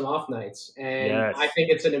to be some off nights. And yes. I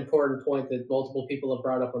think it's an important point that multiple people have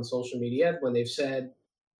brought up on social media when they've said,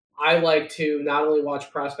 I like to not only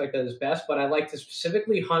watch prospect at his best, but I like to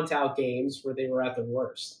specifically hunt out games where they were at their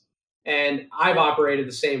worst. And I've operated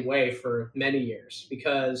the same way for many years,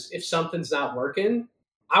 because if something's not working,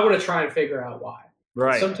 I want to try and figure out why.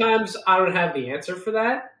 Right. Sometimes I don't have the answer for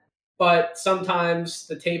that, but sometimes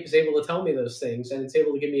the tape is able to tell me those things, and it's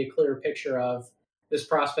able to give me a clearer picture of this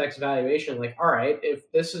prospect's evaluation. Like, all right,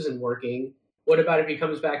 if this isn't working, what about if he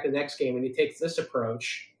comes back the next game and he takes this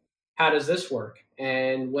approach? How does this work?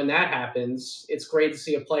 And when that happens, it's great to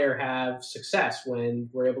see a player have success when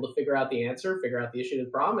we're able to figure out the answer, figure out the issue to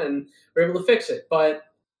the problem, and we're able to fix it. But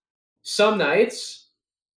some nights,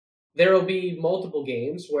 there will be multiple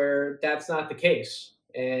games where that's not the case.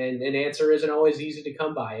 And an answer isn't always easy to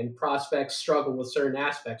come by. And prospects struggle with certain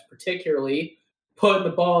aspects, particularly putting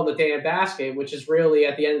the ball in the damn basket, which is really,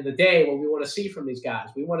 at the end of the day, what we want to see from these guys.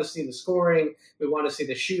 We want to see the scoring. We want to see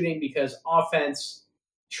the shooting, because offense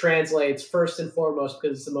translates first and foremost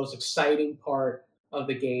because it's the most exciting part of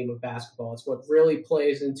the game of basketball. It's what really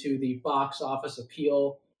plays into the box office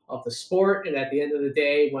appeal of the sport. And at the end of the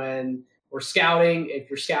day, when we're scouting, if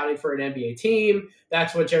you're scouting for an NBA team,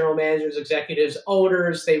 that's what general managers, executives,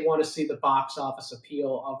 owners, they want to see the box office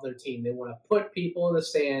appeal of their team. They want to put people in the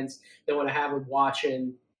stands. They want to have them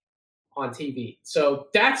watching on TV. So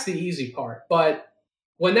that's the easy part. But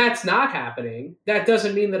when that's not happening, that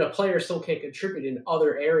doesn't mean that a player still can't contribute in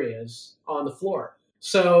other areas on the floor.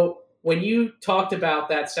 So when you talked about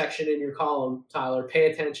that section in your column, Tyler,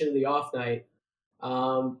 pay attention to the off night.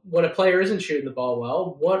 When a player isn't shooting the ball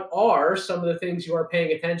well, what are some of the things you are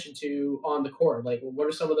paying attention to on the court? Like, what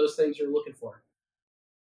are some of those things you're looking for?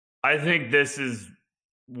 I think this is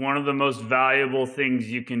one of the most valuable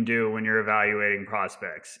things you can do when you're evaluating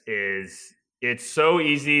prospects. Is it's so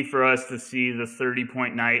easy for us to see the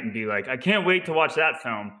 30-point night and be like, I can't wait to watch that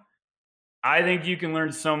film. I think you can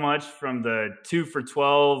learn so much from the 2 for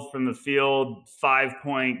 12 from the field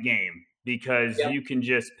 5-point game, because you can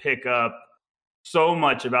just pick up so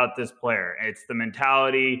much about this player. It's the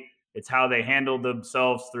mentality. It's how they handle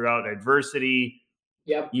themselves throughout adversity.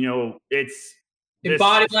 Yep. It's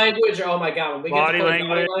body language. Oh my God. When we get to play language.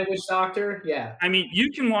 Body language doctor. Yeah. I mean,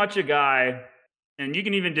 you can watch a guy, and you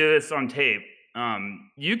can even do this on tape.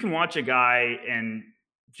 You can watch a guy and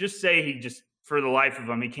just say he just, for the life of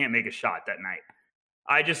him, he can't make a shot that night.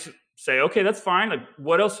 I just say, okay, that's fine. Like,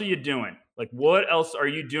 what else are you doing? Like, what else are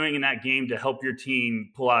you doing in that game to help your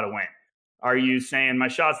team pull out a win? Are you saying, my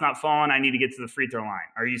shot's not falling, I need to get to the free throw line?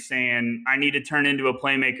 Are you saying, I need to turn into a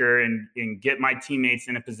playmaker and get my teammates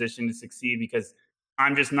in a position to succeed because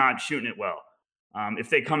I'm just not shooting it well? If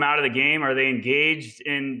they come out of the game, are they engaged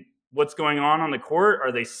in what's going on the court?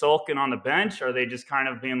 Are they sulking on the bench? Are they just kind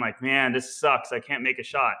of being like, man, this sucks, I can't make a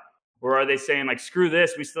shot? Or are they saying, like, screw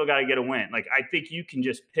this, we still got to get a win? Like, I think you can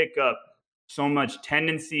just pick up so much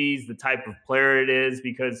tendencies, the type of player it is,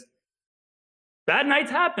 because bad nights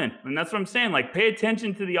happen. And that's what I'm saying. Like, pay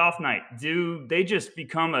attention to the off night. Do they just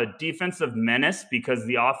become a defensive menace because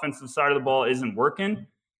the offensive side of the ball isn't working?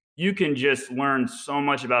 You can just learn so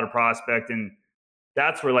much about a prospect. And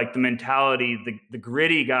that's where like the mentality, the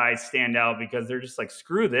gritty guys stand out because they're just like,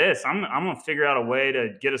 screw this. I'm gonna figure out a way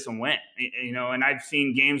to get us a win. And I've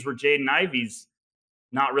seen games where Jaden Ivey's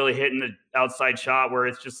not really hitting the outside shot where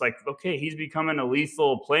it's just like, okay, he's becoming a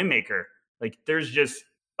lethal playmaker. Like there's just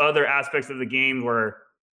other aspects of the game where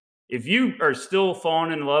if you are still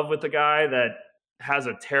falling in love with a guy that has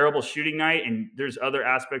a terrible shooting night and there's other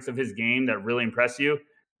aspects of his game that really impress you,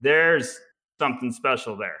 there's something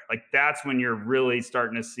special there. Like that's when you're really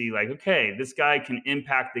starting to see like, okay, this guy can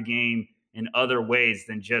impact the game in other ways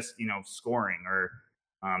than just, scoring or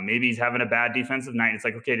maybe he's having a bad defensive night. It's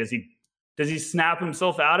like, okay, does he snap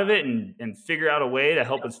himself out of it and figure out a way to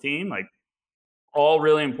help his team? Like all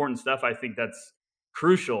really important stuff. I think that's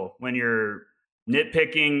crucial when you're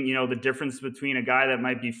nitpicking, the difference between a guy that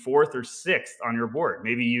might be fourth or sixth on your board.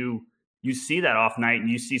 Maybe you see that off night and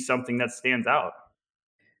you see something that stands out.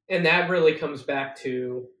 And that really comes back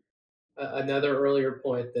to another earlier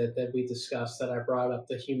point that we discussed that I brought up,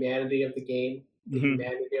 the humanity of the game, the Mm-hmm.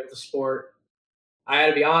 humanity of the sport. I got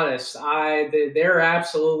to be honest. There are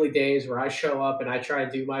absolutely days where I show up and I try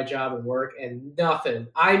to do my job and work, and nothing.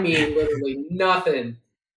 I mean, literally nothing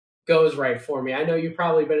goes right for me. I know you've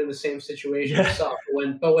probably been in the same situation Yeah. yourself.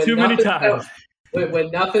 But when Too many times.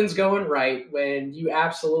 when nothing's going right, when you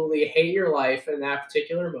absolutely hate your life in that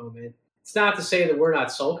particular moment, it's not to say that we're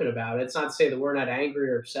not sulking about it. It's not to say that we're not angry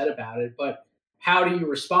or upset about it. But how do you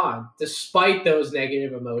respond despite those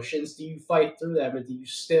negative emotions? Do you fight through them, and do you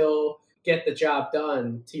still get the job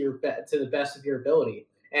done to the best of your ability?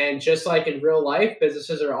 And just like in real life,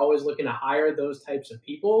 businesses are always looking to hire those types of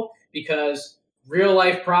people because real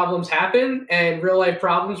life problems happen and real life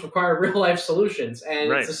problems require real life solutions. And it's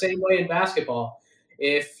Right. the same way in basketball.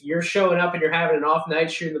 If you're showing up and you're having an off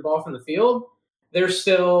night shooting the ball from the field, there's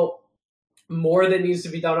still more that needs to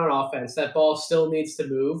be done on offense. That ball still needs to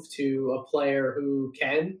move to a player who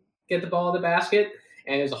can get the ball in the basket.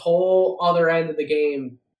 And there's a whole other end of the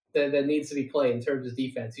game that needs to be played in terms of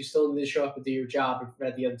defense. You still need to show up and do your job and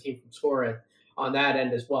prevent the other team from scoring on that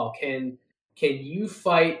end as well. Can you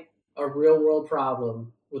fight a real world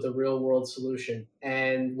problem with a real world solution?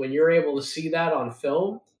 And when you're able to see that on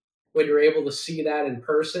film, when you're able to see that in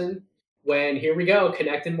person, when here we go,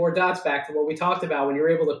 connecting more dots back to what we talked about, when you're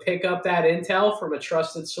able to pick up that intel from a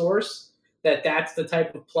trusted source, that's the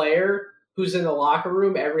type of player who's in the locker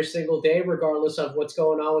room every single day, regardless of what's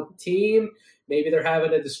going on with the team. Maybe they're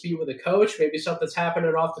having a dispute with a coach. Maybe something's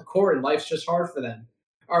happening off the court and life's just hard for them.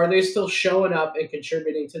 Are they still showing up and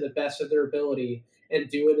contributing to the best of their ability and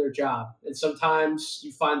doing their job? And sometimes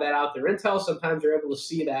you find that out through intel. Sometimes you're able to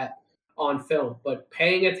see that on film. But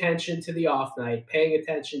paying attention to the off night, paying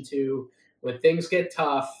attention to when things get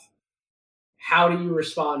tough, how do you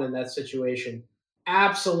respond in that situation?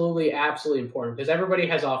 Absolutely, absolutely important because everybody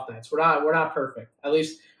has off nights. We're not perfect. At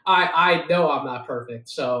least I know I'm not perfect.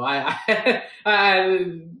 So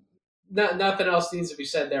nothing else needs to be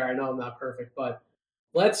said there. I know I'm not perfect, but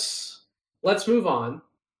let's let's move on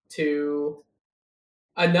to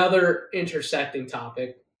another intersecting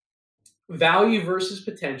topic: value versus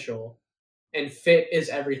potential, and fit is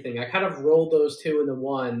everything. I kind of rolled those two into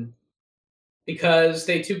one because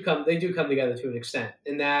they do come together to an extent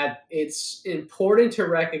in that it's important to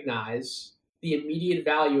recognize the immediate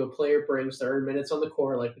value a player brings to earn minutes on the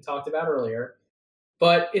court, like we talked about earlier.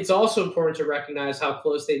 But it's also important to recognize how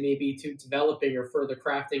close they may be to developing or further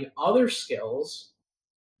crafting other skills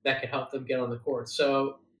that could help them get on the court.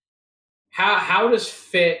 So how does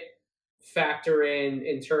fit factor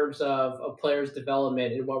in terms of a player's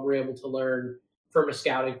development and what we're able to learn from a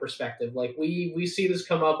scouting perspective? Like we see this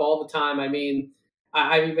come up all the time. I mean,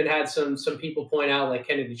 I've even had some people point out like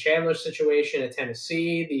Kennedy Chandler's situation at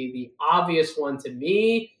Tennessee, the obvious one to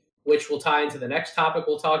me, which will tie into the next topic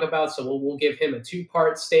we'll talk about. So we'll give him a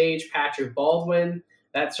two-part stage. Patrick Baldwin,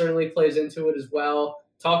 that certainly plays into it as well.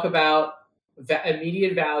 Talk about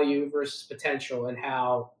immediate value versus potential and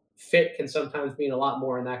how fit can sometimes mean a lot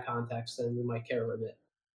more in that context than we might care to admit.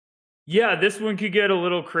 Yeah, this one could get a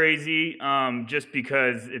little crazy, just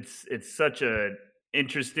because it's such a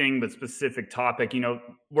interesting but specific topic.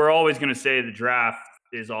 We're always going to say the draft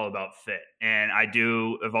is all about fit, and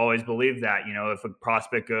have always believed that. If a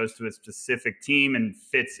prospect goes to a specific team and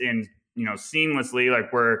fits in, seamlessly,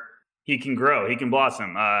 like where he can grow, he can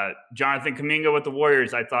blossom. Jonathan Kuminga with the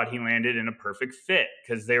Warriors, I thought he landed in a perfect fit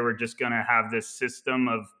because they were just going to have this system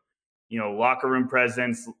of locker room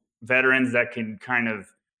presence, veterans that can kind of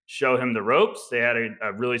show him the ropes. They had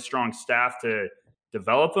a really strong staff to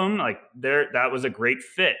develop him. Like that was a great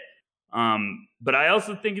fit. But I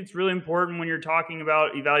also think it's really important when you're talking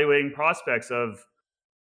about evaluating prospects of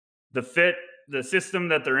the fit the system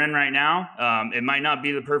that they're in right now, it might not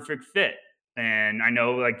be the perfect fit. And I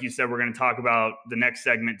know, like you said, we're going to talk about the next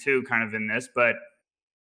segment too, kind of in this, but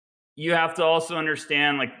you have to also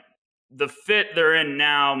understand like the fit they're in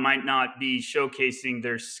now might not be showcasing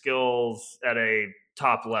their skills at a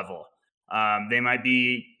top level. They might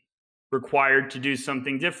be required to do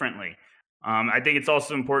something differently. I think it's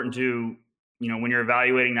also important to, when you're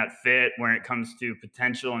evaluating that fit when it comes to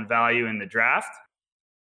potential and value in the draft,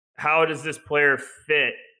 how does this player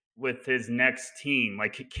fit with his next team?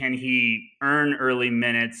 Like, can he earn early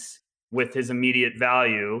minutes with his immediate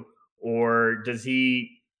value, or does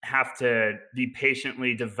he have to be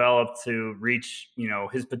patiently developed to reach,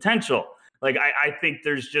 his potential? Like, I think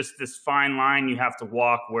there's just this fine line you have to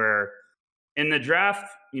walk where in the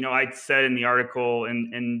draft, I said in the article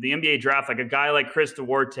in the NBA draft, like a guy like Chris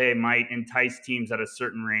Duarte might entice teams at a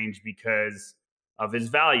certain range because of his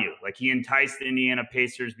value. Like he enticed the Indiana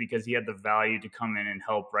Pacers because he had the value to come in and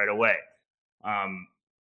help right away.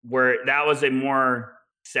 Where that was a more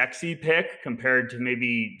sexy pick compared to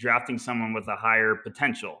maybe drafting someone with a higher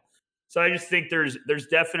potential. So I just think there's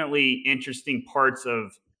definitely interesting parts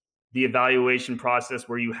of the evaluation process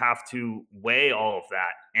where you have to weigh all of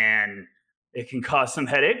that, and it can cause some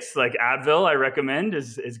headaches. Like Advil, I recommend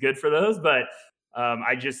is good for those, but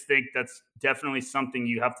I just think that's definitely something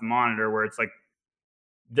you have to monitor. Where it's like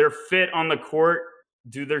their fit on the court,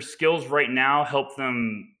 do their skills right now help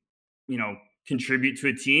them, contribute to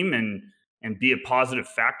a team and be a positive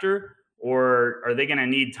factor, or are they going to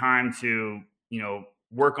need time to,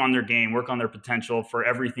 work on their game, work on their potential for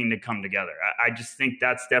everything to come together? I just think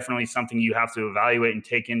that's definitely something you have to evaluate and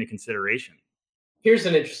take into consideration. Here's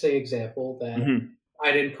an interesting example that Mm-hmm.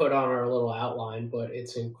 I didn't put on our little outline, but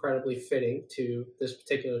it's incredibly fitting to this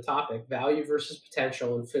particular topic: value versus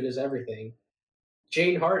potential, and fit is everything.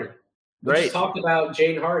 Jane Hardy. We just Right. talked about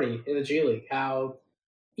Jane Hardy in the G League, how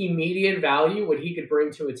immediate value, what he could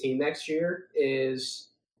bring to a team next year is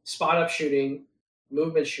spot up shooting,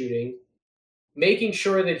 movement shooting, making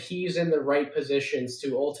sure that he's in the right positions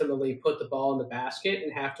to ultimately put the ball in the basket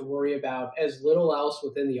and have to worry about as little else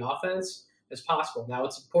within the offense as possible. Now,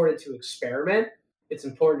 it's important to experiment. It's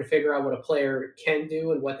important to figure out what a player can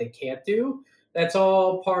do and what they can't do. That's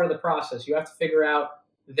all part of the process. You have to figure out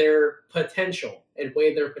their potential and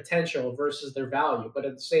weigh their potential versus their value. But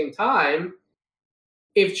at the same time,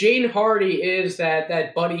 if Jane Hardy is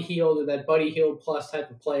that Buddy Hield or that Buddy Hield plus type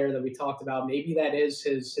of player that we talked about, maybe that is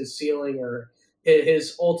his ceiling or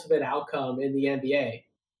his ultimate outcome in the NBA.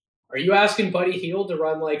 Are you asking Buddy Hield to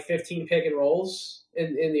run like 15 pick and rolls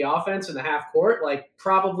in the offense in the half court? Like,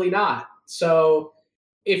 probably not. So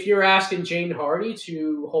if you're asking Jane Hardy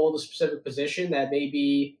to hold a specific position that may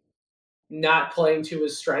be not playing to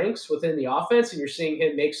his strengths within the offense, and you're seeing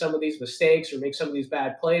him make some of these mistakes or make some of these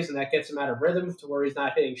bad plays, and that gets him out of rhythm to where he's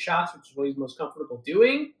not hitting shots, which is what he's most comfortable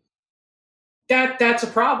doing, that's a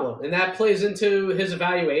problem. And that plays into his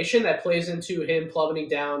evaluation. That plays into him plummeting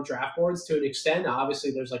down draft boards to an extent. Now,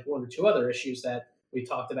 obviously, there's like one or two other issues that we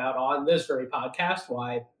talked about on this very podcast,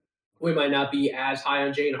 why we might not be as high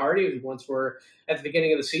on Jane Hardy once we're at the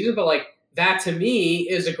beginning of the season. But like, that to me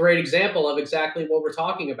is a great example of exactly what we're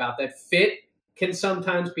talking about. That fit can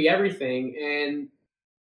sometimes be everything. And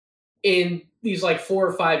in these like 4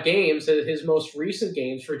 or 5 games, his most recent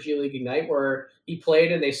games for G League Ignite, where he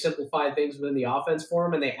played and they simplified things within the offense for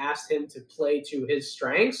him and they asked him to play to his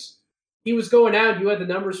strengths, he was going out. You had the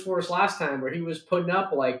numbers for us last time where he was putting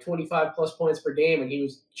up like 25 plus points per game and he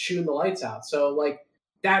was shooting the lights out. So like,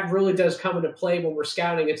 that really does come into play when we're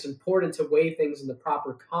scouting. It's important to weigh things in the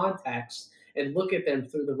proper context and look at them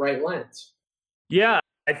through the right lens. Yeah,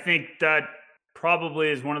 I think that probably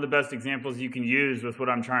is one of the best examples you can use with what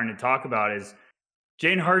I'm trying to talk about. Is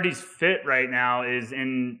Jane Hardy's fit right now is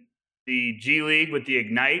in the G League with the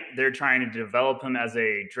Ignite. They're trying to develop him as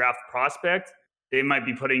a draft prospect. They might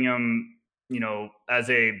be putting him, as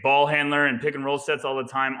a ball handler and pick and roll sets all the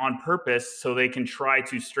time on purpose so they can try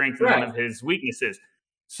to strengthen one of his weaknesses.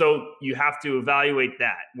 So you have to evaluate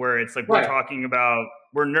that, where it's like we're talking about,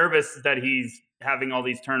 we're nervous that he's having all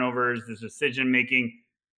these turnovers, this decision making.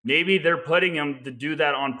 Maybe they're putting him to do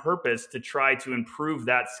that on purpose to try to improve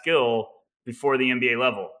that skill before the NBA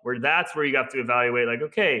level, where that's where you have to evaluate, like,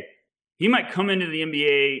 okay, he might come into the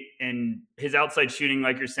NBA and his outside shooting,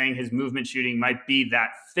 like you're saying, his movement shooting might be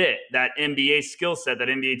that fit, that NBA skill set that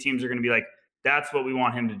NBA teams are going to be like, that's what we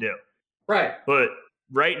want him to do. Right. But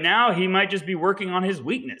right now, he might just be working on his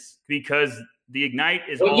weakness because the Ignite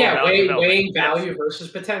is all about weighing value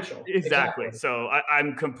versus potential. Exactly. So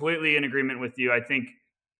I'm completely in agreement with you. I think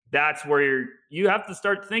that's where you have to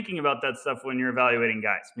start thinking about that stuff when you're evaluating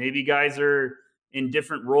guys. Maybe guys are in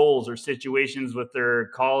different roles or situations with their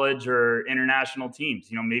college or international teams.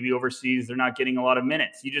 Maybe overseas they're not getting a lot of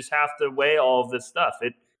minutes. You just have to weigh all of this stuff.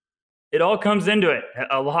 It all comes into it.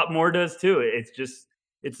 A lot more does too.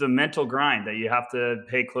 It's a mental grind that you have to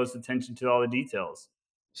pay close attention to all the details.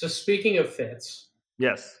 So speaking of fits,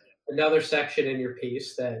 Yes. another section in your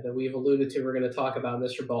piece that we've alluded to, we're going to talk about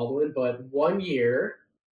Mr. Baldwin, but 1 year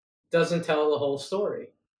doesn't tell the whole story.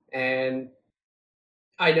 And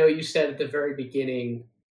I know you said at the very beginning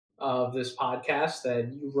of this podcast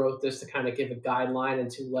that you wrote this to kind of give a guideline and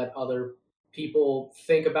to let other people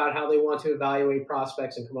think about how they want to evaluate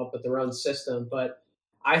prospects and come up with their own system. But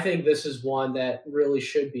I think this is one that really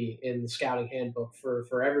should be in the scouting handbook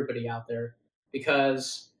for everybody out there,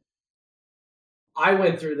 because I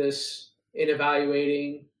went through this in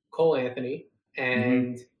evaluating Cole Anthony,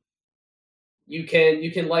 and you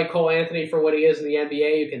can like Cole Anthony for what he is in the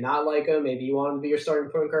NBA. You can not like him. Maybe you want him to be your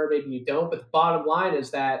starting point guard. Maybe you don't. But the bottom line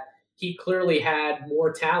is that he clearly had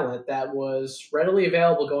more talent that was readily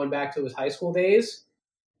available going back to his high school days.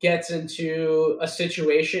 Gets into a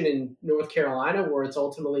situation in North Carolina where it's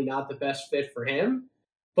ultimately not the best fit for him.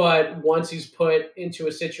 But once he's put into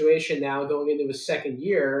a situation now going into his second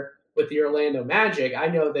year with the Orlando Magic, I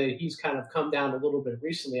know that he's kind of come down a little bit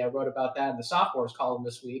recently. I wrote about that in the sophomores column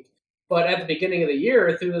this week. But at the beginning of the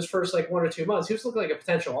year, through his first 1 or 2 months, he was looking like a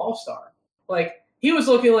potential all-star. He was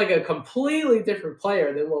looking like a completely different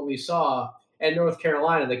player than what we saw at North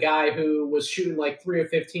Carolina. The guy who was shooting 3 of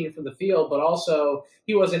 15 from the field, but also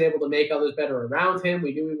he wasn't able to make others better around him.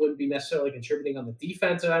 We knew he wouldn't be necessarily contributing on the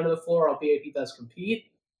defensive end of the floor, albeit he does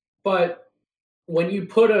compete. But when you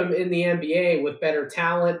put him in the NBA with better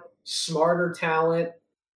talent, smarter talent,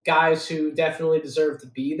 guys who definitely deserve to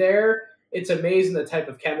be there, it's amazing the type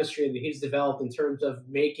of chemistry that he's developed in terms of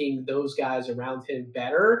making those guys around him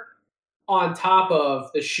better, on top of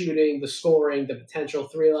the shooting, the scoring, the potential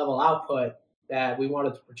three-level output that we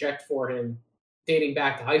wanted to project for him dating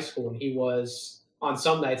back to high school. And he was, on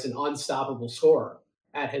some nights, an unstoppable scorer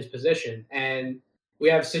at his position. And we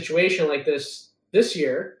have a situation like this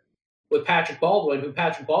year with Patrick Baldwin, who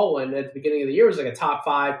Patrick Baldwin at the beginning of the year was like a top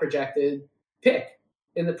 5 projected pick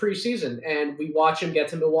in the preseason. And we watch him get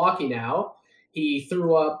to Milwaukee now. He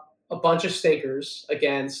threw up a bunch of stinkers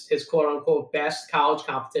against his quote-unquote best college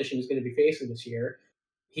competition he's going to be facing this year.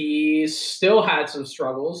 He's still had some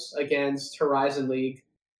struggles against Horizon League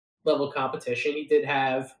level competition. He did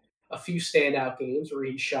have a few standout games where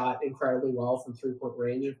he shot incredibly well from three-point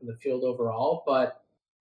range and from the field overall. But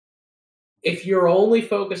if you're only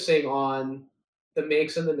focusing on the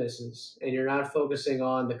makes and the misses, and you're not focusing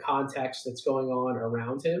on the context that's going on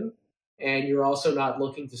around him, and you're also not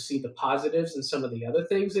looking to see the positives and some of the other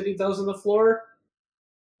things that he does on the floor,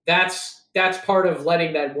 that's part of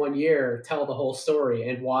letting that 1 year tell the whole story,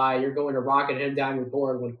 and why you're going to rocket him down your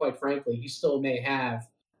board when, quite frankly, he still may have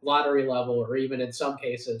lottery level or even in some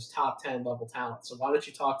cases top 10 level talent. So why don't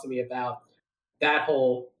you talk to me about that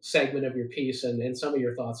whole segment of your piece and some of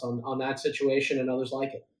your thoughts on that situation and others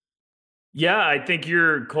like it? Yeah, I think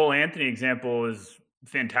your Cole Anthony example is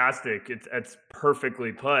fantastic. It's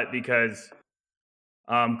perfectly put, because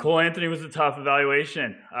Cole Anthony was a tough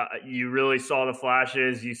evaluation. You really saw the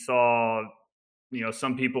flashes. You saw,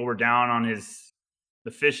 some people were down on his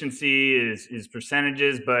efficiency, his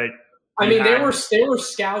percentages, but I mean, there were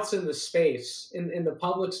scouts in the space, in the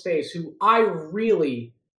public space, who I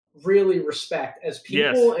really, really respect as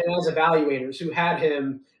people and as evaluators, who had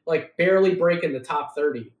him barely breaking the top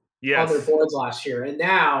 30 on their boards last year. And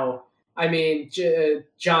now, I mean,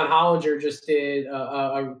 John Hollinger just did.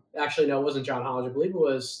 Actually, no, it wasn't John Hollinger. I believe it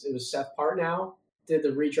was Seth Partnow did the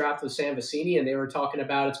redraft with Sam Vecini, and they were talking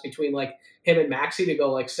about it's between him and Maxey to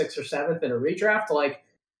go 6th or 7th in a redraft.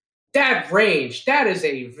 That range, that is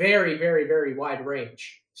a very, very, very wide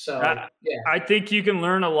range. So, yeah. I think you can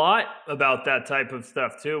learn a lot about that type of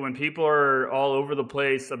stuff too. When people are all over the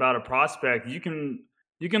place about a prospect, you can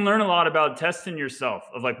learn a lot about testing yourself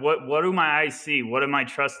of what do my eyes see? What am I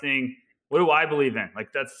trusting? What do I believe in?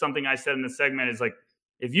 That's something I said in the segment is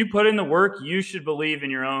if you put in the work, you should believe in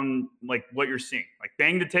your own, what you're seeing.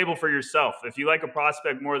 Bang the table for yourself. If you like a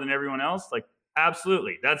prospect more than everyone else,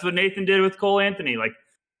 absolutely. That's what Nathan did with Cole Anthony.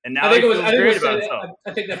 And now he feels great about himself.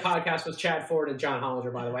 I think that podcast was Chad Ford and John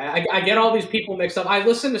Hollinger, by the way. I get all these people mixed up. I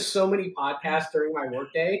listen to so many podcasts during my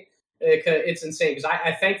workday. It's insane, because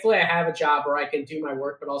I thankfully I have a job where I can do my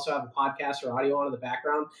work, but also have a podcast or audio on in the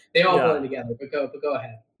background. They all blend together. But go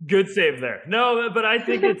ahead. Good save there. No, but I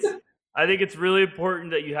think it's really important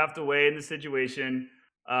that you have to weigh in the situation.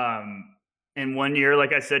 And 1 year,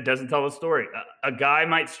 like I said, doesn't tell the story. A guy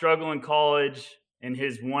might struggle in college in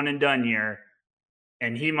his one and done year,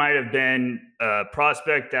 and he might have been a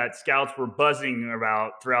prospect that scouts were buzzing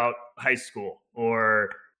about throughout high school. Or,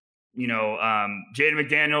 Jaden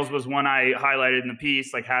McDaniels was one I highlighted in the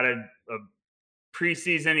piece, like had a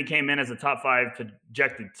preseason. He came in as a top 5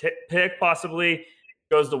 projected pick, possibly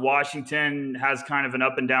goes to Washington, has kind of an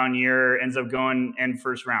up and down year, ends up going in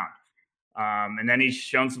first round. And then he's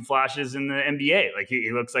shown some flashes in the NBA. Like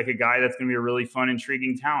he looks like a guy that's going to be a really fun,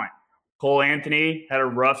 intriguing talent. Cole Anthony had a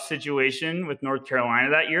rough situation with North Carolina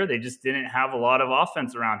that year. They just didn't have a lot of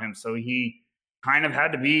offense around him. So he kind of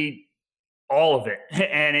had to be all of it.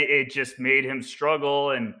 And it just made him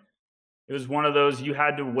struggle. And it was one of those, you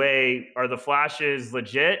had to weigh, are the flashes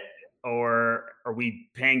legit, or are we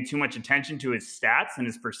paying too much attention to his stats and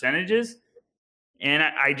his percentages? And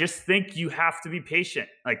I just think you have to be patient.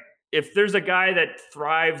 Like, if there's a guy that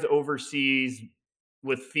thrived overseas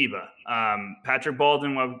with FIBA, Patrick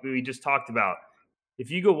Baldwin, what we just talked about, if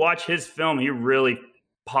you go watch his film, he really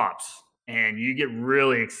pops and you get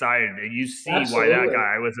really excited and you see Absolutely. Why that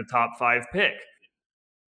guy was a top 5 pick.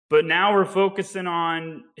 But now we're focusing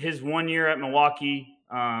on his 1 year at Milwaukee,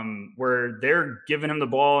 where they're giving him the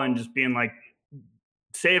ball and just being like,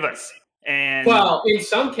 save us. And well, in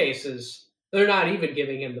some cases, they're not even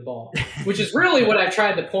giving him the ball, which is really what I've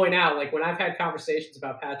tried to point out. Like when I've had conversations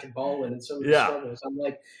about Patrick Baldwin and some of the struggles, I'm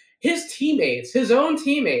like, his own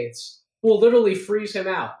teammates will literally freeze him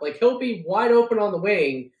out. Like he'll be wide open on the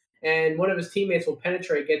wing and one of his teammates will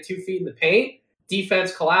penetrate, get 2 feet in the paint.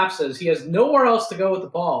 Defense collapses. He has nowhere else to go with the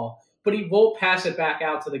ball, but he won't pass it back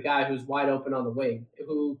out to the guy who's wide open on the wing,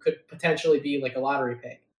 who could potentially be like a lottery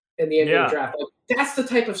pick in the NBA draft. Like, that's the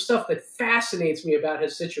type of stuff that fascinates me about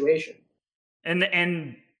his situation.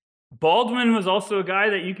 And Baldwin was also a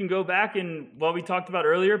guy that you can go back and, what we talked about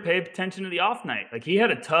earlier, pay attention to the off night. Like he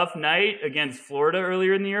had a tough night against Florida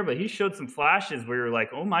earlier in the year, but he showed some flashes where you're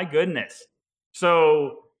like, oh my goodness.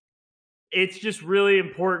 So it's just really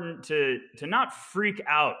important to not freak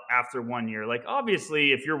out after 1 year. Like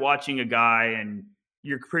obviously if you're watching a guy and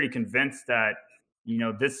you're pretty convinced that,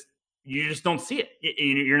 this, you just don't see it.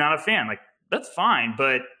 You're not a fan. Like that's fine.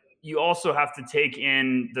 But you also have to take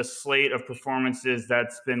in the slate of performances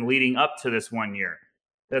that's been leading up to this 1 year.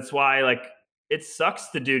 That's why, like, it sucks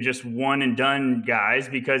to do just one and done guys,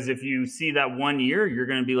 because if you see that 1 year, you're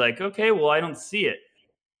going to be like, okay, well, I don't see it.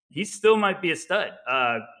 He still might be a stud.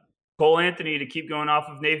 Cole Anthony, to keep going off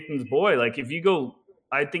of Nathan's boy, like if you go,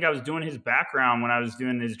 I think I was doing his background when I was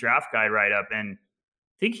doing his draft guide write-up, and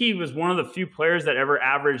I think he was one of the few players that ever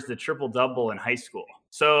averaged the triple-double in high school.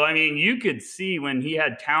 So, I mean, you could see when he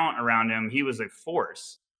had talent around him, he was a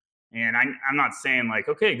force. And I'm not saying like,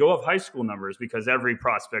 okay, go off high school numbers, because every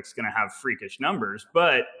prospect's going to have freakish numbers.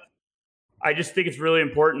 But I just think it's really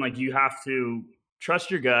important. Like you have to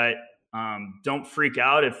trust your gut. Don't freak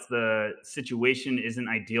out if the situation isn't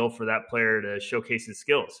ideal for that player to showcase his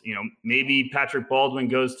skills. Maybe Patrick Baldwin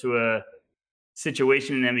goes to a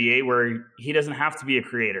situation in NBA where he doesn't have to be a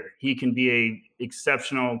creator. He can be a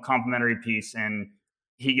exceptional complementary piece, and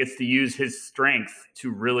he gets to use his strength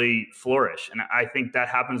to really flourish. And I think that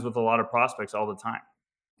happens with a lot of prospects all the time.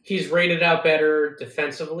 He's rated out better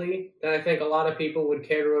defensively than I think a lot of people would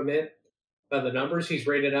care to admit. By the numbers, he's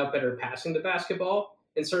rated out better passing the basketball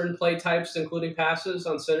in certain play types, including passes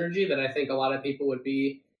on synergy, that I think a lot of people would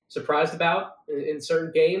be surprised about in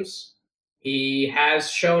certain games. He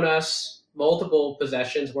has shown us multiple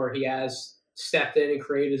possessions where he has stepped in and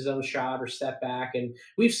created his own shot or stepped back. And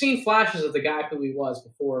we've seen flashes of the guy who he was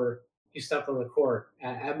before he stepped on the court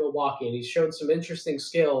at Milwaukee. And he's shown some interesting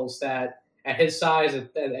skills that at his size,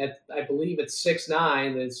 at I believe it's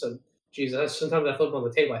 6'9", and sometimes I flip on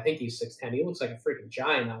the table. I think he's 6'10". He looks like a freaking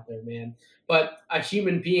giant out there, man. But a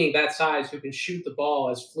human being that size who can shoot the ball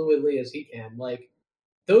as fluidly as he can, like,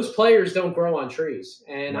 those players don't grow on trees.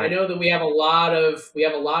 And right. I know that we have a lot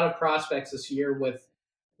of prospects this year with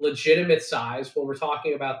legitimate size when we're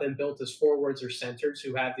talking about them built as forwards or centers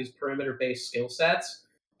who have these perimeter-based skill sets.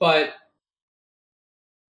 But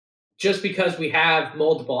just because we have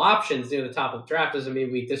multiple options near the top of the draft doesn't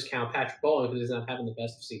mean we discount Patrick Baldwin because he's not having the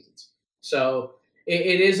best of seasons. So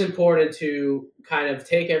it is important to kind of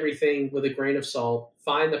take everything with a grain of salt,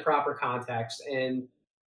 find the proper context, and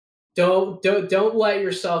don't let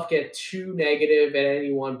yourself get too negative at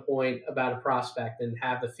any one point about a prospect and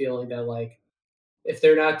have the feeling that, like, if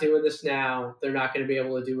they're not doing this now, they're not going to be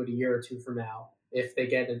able to do it a year or two from now if they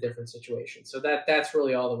get in a different situation. So that's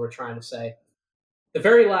really all that we're trying to say. The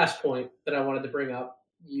very last point that I wanted to bring up,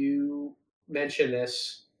 you mentioned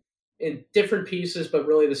this in different pieces, but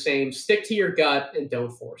really the same. Stick to your gut and don't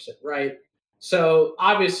force it, right? So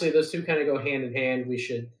obviously those two kind of go hand in hand. We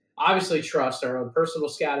should obviously trust our own personal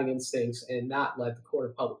scouting instincts and not let the court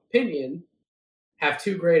of public opinion have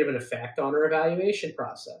too great of an effect on our evaluation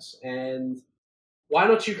process. And why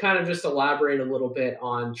don't you kind of just elaborate a little bit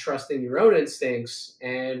on trusting your own instincts,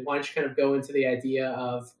 and why don't you kind of go into the idea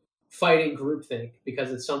of fighting groupthink,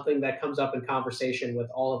 because it's something that comes up in conversation with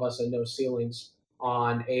all of us at No Ceilings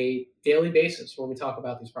on a daily basis when we talk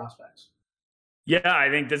about these prospects. Yeah, I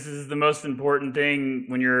think this is the most important thing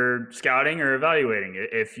when you're scouting or evaluating.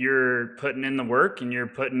 If you're putting in the work and you're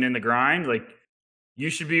putting in the grind, like you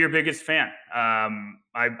should be your biggest fan.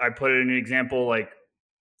 I put it in an example like,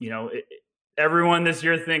 you know, everyone this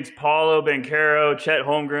year thinks Paulo Banchero, Chet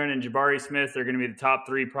Holmgren, and Jabari Smith are going to be the top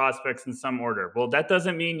 3 prospects in some order. Well, that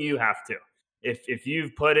doesn't mean you have to. If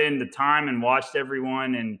you've put in the time and watched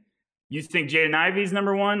everyone and you think Jaden Ivey's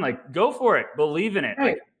number 1, like go for it. Believe in it.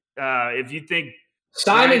 Right. Like if you think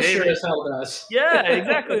Simon sure as hell does. Yeah,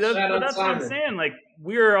 exactly. That's what I'm Simon. saying. Like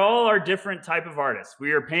we are all our different type of artists.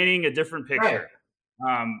 We are painting a different picture.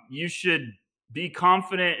 Right. You should be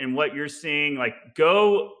confident in what you're seeing. Like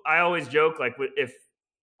I always joke, like if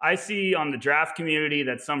I see on the draft community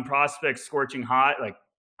that some prospect's scorching hot, like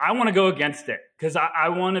I want to go against it because I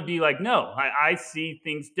want to be like, no, I see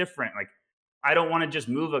things different. Like I don't want to just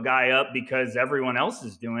move a guy up because everyone else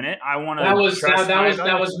is doing it. I want to.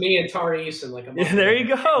 That was me and Tari Eason. Like there you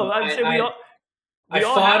go. I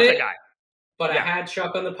all fought it. Guy. But I had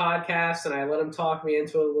Chuck on the podcast, and I let him talk me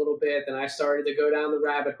into it a little bit. Then I started to go down the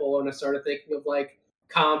rabbit hole, and I started thinking of like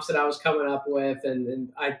comps that I was coming up with,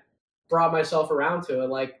 and I brought myself around to it.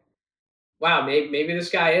 Like, wow, maybe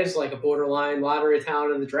this guy is like a borderline lottery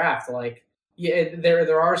talent in the draft. Like, yeah,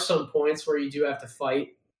 there are some points where you do have to fight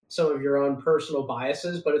some of your own personal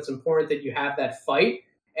biases, but it's important that you have that fight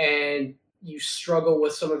and you struggle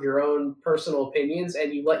with some of your own personal opinions,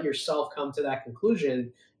 and you let yourself come to that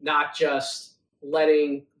conclusion, not just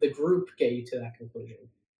letting the group get you to that conclusion.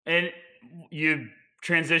 And you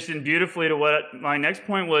transitioned beautifully to what my next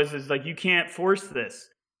point was, is like, you can't force this.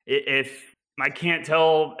 If I can't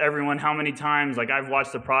tell everyone how many times, like I've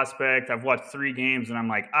watched a prospect, I've watched 3 games and I'm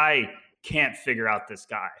like, I can't figure out this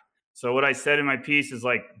guy. So what I said in my piece is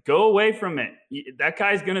like, go away from it. That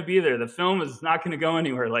guy's going to be there. The film is not going to go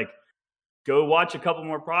anywhere. Like go watch a couple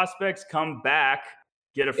more prospects, come back,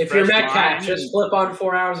 get a fresh If you're Metcalf, mind. just flip on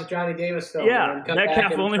 4 hours of Johnny Davis film. Yeah,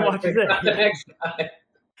 Metcalf only watches it.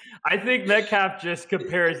 I think Metcalf just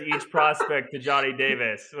compares each prospect to Johnny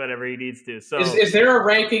Davis whenever he needs to. So, is there a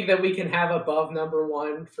ranking that we can have above number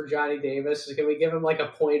 1 for Johnny Davis? Can we give him like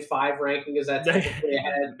a 0.5 ranking? Is that technically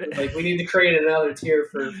ahead? Like we need to create another tier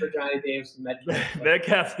for Johnny Davis and Metcalf.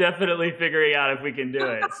 Metcalf's definitely figuring out if we can do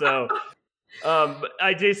it. So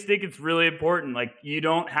I just think it's really important. Like you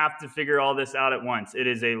don't have to figure all this out at once. It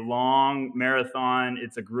is a long marathon.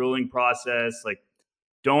 It's a grueling process. Like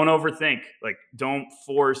don't overthink. Like don't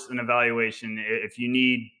force an evaluation. If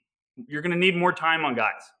you're going to need more time on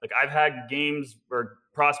guys. Like I've had games or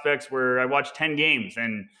prospects where I watched 10 games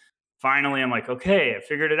and finally I'm like, okay, I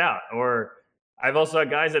figured it out. Or I've also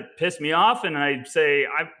had guys that piss me off and I say,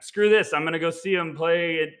 screw this. I'm going to go see them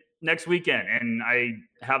play next weekend. And I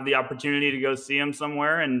have the opportunity to go see him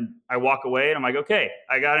somewhere and I walk away and I'm like, okay,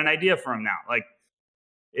 I got an idea for him now. Like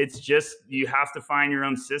it's just, you have to find your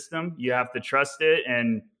own system. You have to trust it.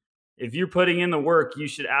 And if you're putting in the work, you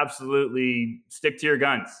should absolutely stick to your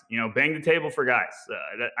guns, bang the table for guys.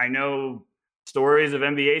 I know stories of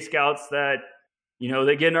NBA scouts that,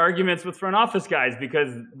 they get in arguments with front office guys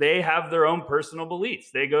because they have their own personal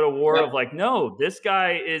beliefs. They go to war of like, no, this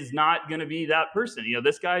guy is not going to be that person.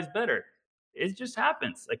 This guy's better. It just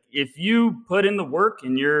happens. Like if you put in the work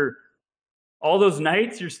and all those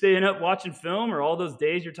nights you're staying up watching film or all those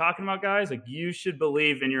days you're talking about guys, like you should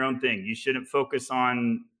believe in your own thing. You shouldn't focus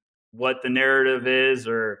on what the narrative is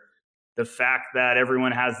or the fact that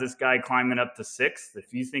everyone has this guy climbing up to 6th.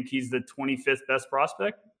 If you think he's the 25th best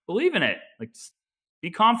prospect, believe in it. Like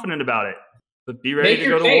be confident about it, but be ready to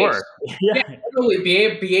go to war. Yeah, totally.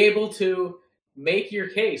 Be able to make your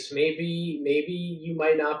case. Maybe you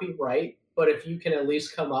might not be right, but if you can at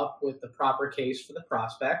least come up with the proper case for the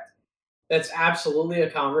prospect, that's absolutely a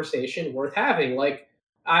conversation worth having. Like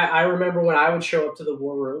I remember when I would show up to the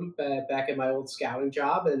war room back at my old scouting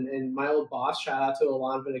job, and my old boss, shout out to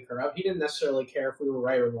Alon Vinokurov, he didn't necessarily care if we were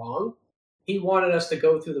right or wrong. He wanted us to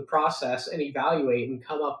go through the process and evaluate and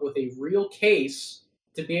come up with a real case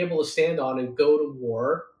to be able to stand on and go to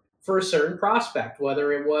war for a certain prospect,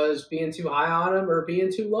 whether it was being too high on him or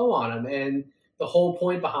being too low on him. And the whole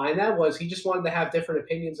point behind that was he just wanted to have different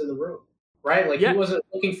opinions in the room, right? Like he wasn't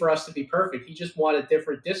looking for us to be perfect. He just wanted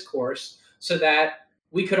different discourse so that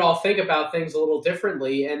we could all think about things a little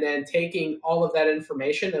differently, and then taking all of that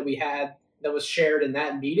information that we had that was shared in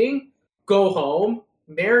that meeting, go home,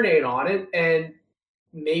 marinate on it, and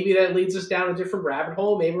maybe that leads us down a different rabbit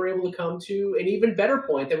hole. Maybe we're able to come to an even better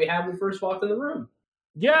point than we had when we first walked in the room.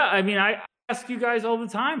 Yeah, I mean, I ask you guys all the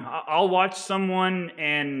time. I'll watch someone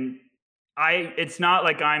and it's not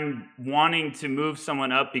like I'm wanting to move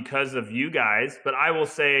someone up because of you guys, but I will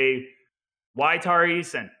say, why Tari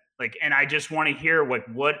Eason? Like, and I just want to hear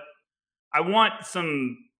what I want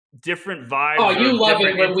some different vibes. Oh, you love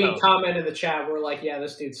it when we comment in the chat. We're like, yeah,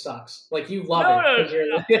 this dude sucks. Like, you love it.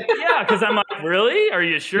 No. Yeah, because I'm like, really? Are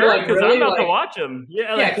you sure? Because really? I'm about to watch him.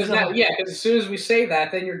 Yeah, because as soon as we say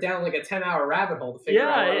that, then you're down like a 10-hour rabbit hole to figure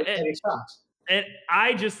out why he sucks. And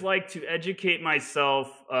I just like to educate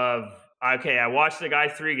myself of, okay, I watched the guy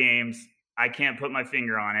 3 games. I can't put my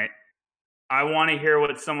finger on it. I want to hear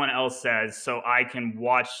what someone else says so I can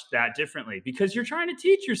watch that differently, because you're trying to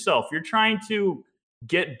teach yourself. You're trying to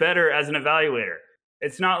get better as an evaluator.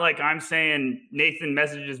 It's not like I'm saying Nathan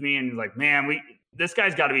messages me and he's like, man, this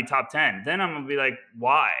guy's got to be top 10. Then I'm going to be like,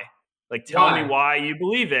 why? Like, tell me why you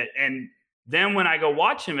believe it. And then when I go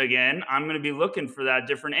watch him again, I'm going to be looking for that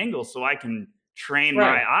different angle so I can train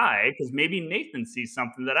my eye, because maybe Nathan sees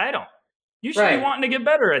something that I don't. You should be wanting to get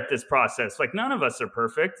better at this process. Like, none of us are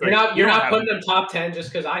perfect. You're not putting them top 10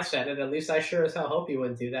 just because I said it. At least I sure as hell hope you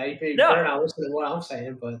wouldn't do that. You better not listen to what I'm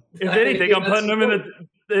saying. But if anything, I'm putting him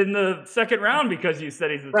in the second round because you said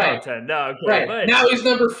he's the top 10. No, okay, but now he's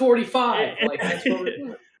number 45. Like, that's what we're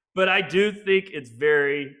doing. But I do think it's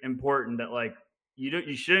very important that, like,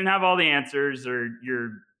 you shouldn't have all the answers, or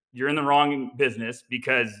you're in the wrong business,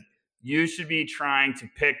 because you should be trying to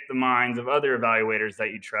pick the minds of other evaluators that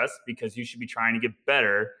you trust, because you should be trying to get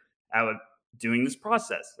better at doing this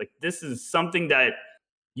process. Like, this is something that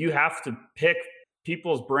you have to pick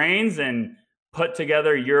people's brains and put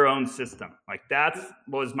together your own system. Like, that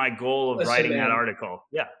was my goal of writing that article.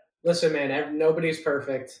 Yeah. Listen, man, nobody's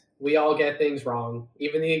perfect. We all get things wrong.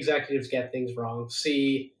 Even the executives get things wrong.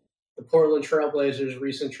 See the Portland Trailblazers'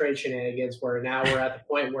 recent trade shenanigans, where now we're at the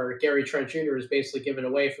point where Gary Trent Jr. is basically given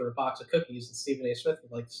away for a box of cookies, and Stephen A. Smith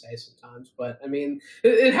would like to say sometimes. But I mean,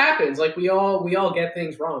 it happens. Like, we all get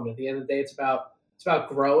things wrong. At the end of the day, it's about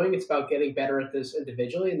growing. It's about getting better at this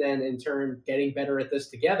individually, and then in turn getting better at this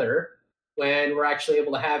together. When we're actually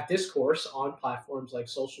able to have discourse on platforms like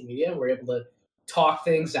social media, and we're able to talk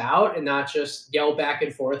things out and not just yell back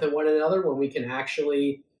and forth at one another, when we can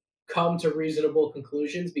actually come to reasonable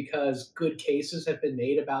conclusions because good cases have been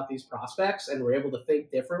made about these prospects and we're able to think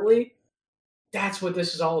differently. That's what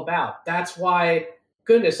this is all about. That's why,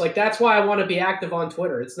 that's why I want to be active on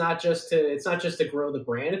Twitter. It's not just to grow the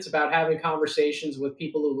brand. It's about having conversations with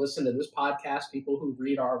people who listen to this podcast, people who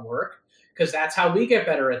read our work, because that's how we get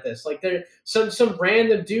better at this. Like, there some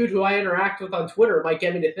random dude who I interact with on Twitter might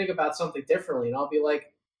get me to think about something differently, and I'll be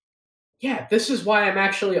like, yeah, this is why I'm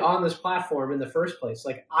actually on this platform in the first place.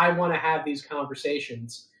 Like, I want to have these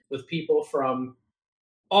conversations with people from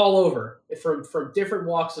all over, from different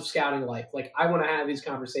walks of scouting life. Like, I want to have these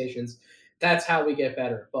conversations. That's how we get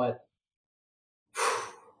better. But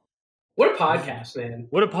what a podcast, man!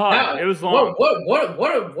 What a pod! It was long. What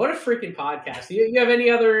a freaking podcast! You have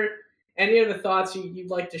any other thoughts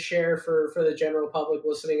you'd like to share for the general public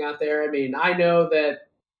listening out there? I mean, I know that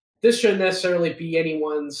this shouldn't necessarily be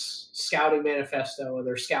anyone's scouting manifesto or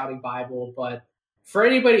their scouting Bible, but for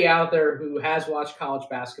anybody out there who has watched college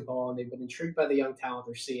basketball and they've been intrigued by the young talent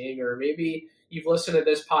they're seeing, or maybe you've listened to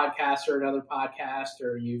this podcast or another podcast,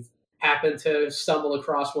 or you've happened to stumble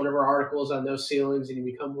across one of our articles on No Ceilings and you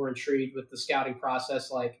become more intrigued with the scouting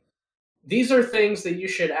process, like, these are things that you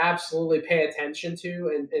should absolutely pay attention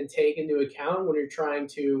to and take into account when you're trying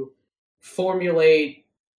to formulate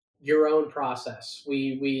your own process.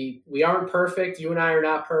 We aren't perfect. You and I are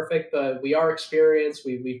not perfect, but we are experienced.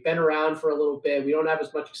 We've been around for a little bit. We don't have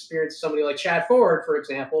as much experience as somebody like Chad Ford, for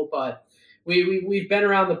example, but we've been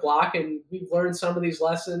around the block and we've learned some of these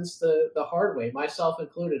lessons the hard way, myself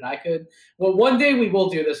included. One day we will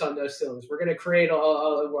do this on No Ceilings. We're going to create a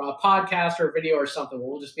podcast or a video or something where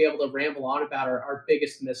we'll just be able to ramble on about our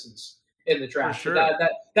biggest misses in the draft. Sure.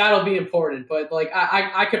 That'll be important. But like,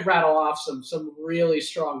 I could rattle off some really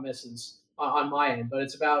strong misses on my end, but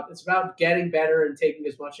it's about getting better and taking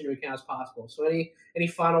as much into account as possible. So any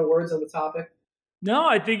final words on the topic? No,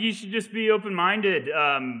 I think you should just be open-minded.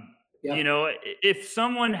 Yep. You know, if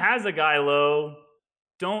someone has a guy low,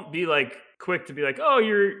 don't be like quick to be like, oh,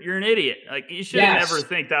 you're an idiot. Like, you should never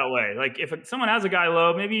think that way. Like, if someone has a guy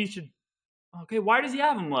low, maybe you should, okay, why does he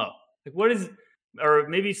have him low? Like, or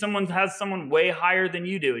maybe someone has someone way higher than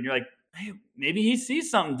you do, and you're like, hey, maybe he sees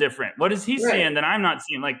something different. What is he Right. seeing that I'm not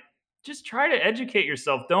seeing? Like, just try to educate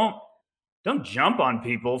yourself. Don't jump on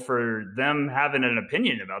people for them having an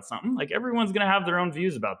opinion about something. Like, everyone's gonna have their own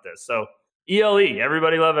views about this. So ELE,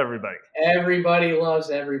 everybody love everybody. Everybody loves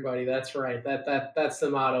everybody. That's right. That's the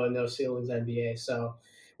motto in No Ceilings NBA. So,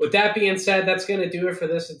 with that being said, that's going to do it for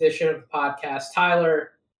this edition of the podcast.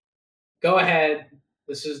 Tyler, go ahead.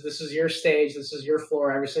 This is your stage. This is your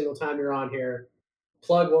floor. Every single time you're on here,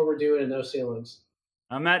 plug what we're doing in No Ceilings.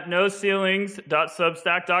 I'm at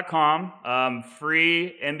noceilings.substack.com.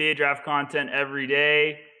 Free NBA draft content every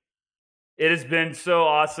day. It has been so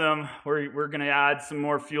awesome. We're going to add some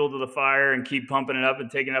more fuel to the fire and keep pumping it up and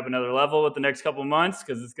taking it up another level with the next couple months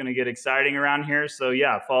because it's going to get exciting around here. So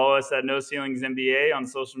yeah, follow us at No Ceilings NBA on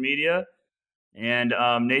social media. And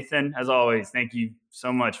Nathan, as always, thank you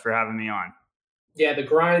so much for having me on. Yeah, the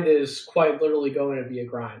grind is quite literally going to be a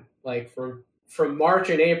grind. Like from March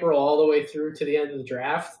and April all the way through to the end of the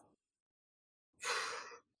draft.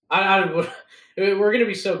 We're going to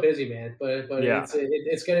be so busy, man. But Yeah.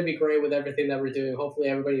 it's going to be great with everything that we're doing. Hopefully,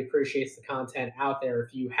 everybody appreciates the content out there.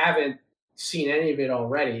 If you haven't seen any of it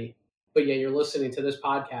already, but yeah, you're listening to this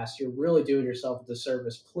podcast, you're really doing yourself a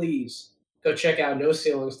disservice. Please go check out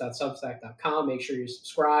noceilings.substack.com. Make sure you're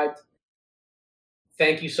subscribed.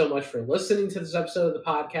 Thank you so much for listening to this episode of the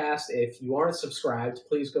podcast. If you aren't subscribed,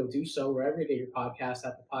 please go do so wherever you get your podcast,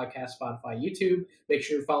 Apple Podcast, Spotify, YouTube. Make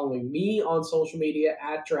sure you're following me on social media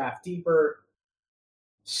at Draft Deeper.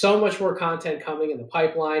 So much more content coming in the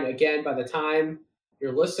pipeline. Again, by the time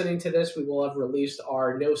you're listening to this, we will have released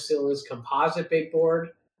our No Ceilings composite big board.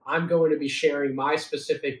 I'm going to be sharing my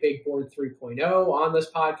specific big board 3.0 on this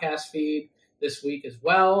podcast feed this week as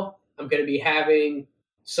well. I'm going to be having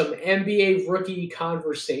some NBA rookie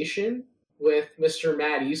conversation with Mr.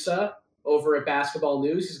 Matt Issa over at Basketball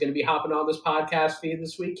News. He's going to be hopping on this podcast feed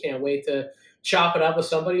this week. Can't wait to chop it up with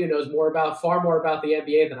somebody who knows far more about the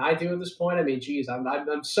NBA than I do at this point. I mean, geez, I'm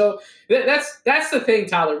so that's the thing,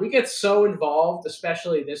 Tyler. We get so involved,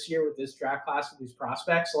 especially this year with this draft class with these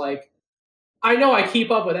prospects. Like, I know I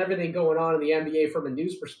keep up with everything going on in the NBA from a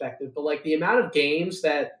news perspective, but like the amount of games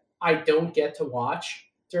that I don't get to watch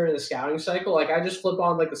during the scouting cycle, like I just flip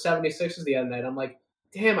on like the 76ers the other night. I'm like,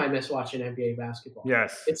 damn, I miss watching NBA basketball.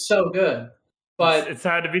 Yes. It's so good. But it's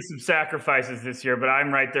had to be some sacrifices this year, but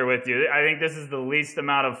I'm right there with you. I think this is the least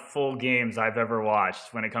amount of full games I've ever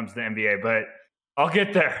watched when it comes to NBA, but I'll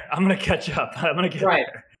get there. I'm going to catch up. I'm going to get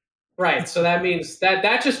there. Right. So that means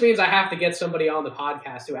that just means I have to get somebody on the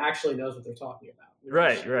podcast who actually knows what they're talking about.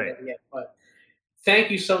 Right. But thank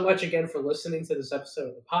you so much again for listening to this episode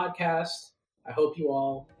of the podcast. I hope you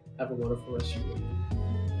all have a wonderful rest of your week.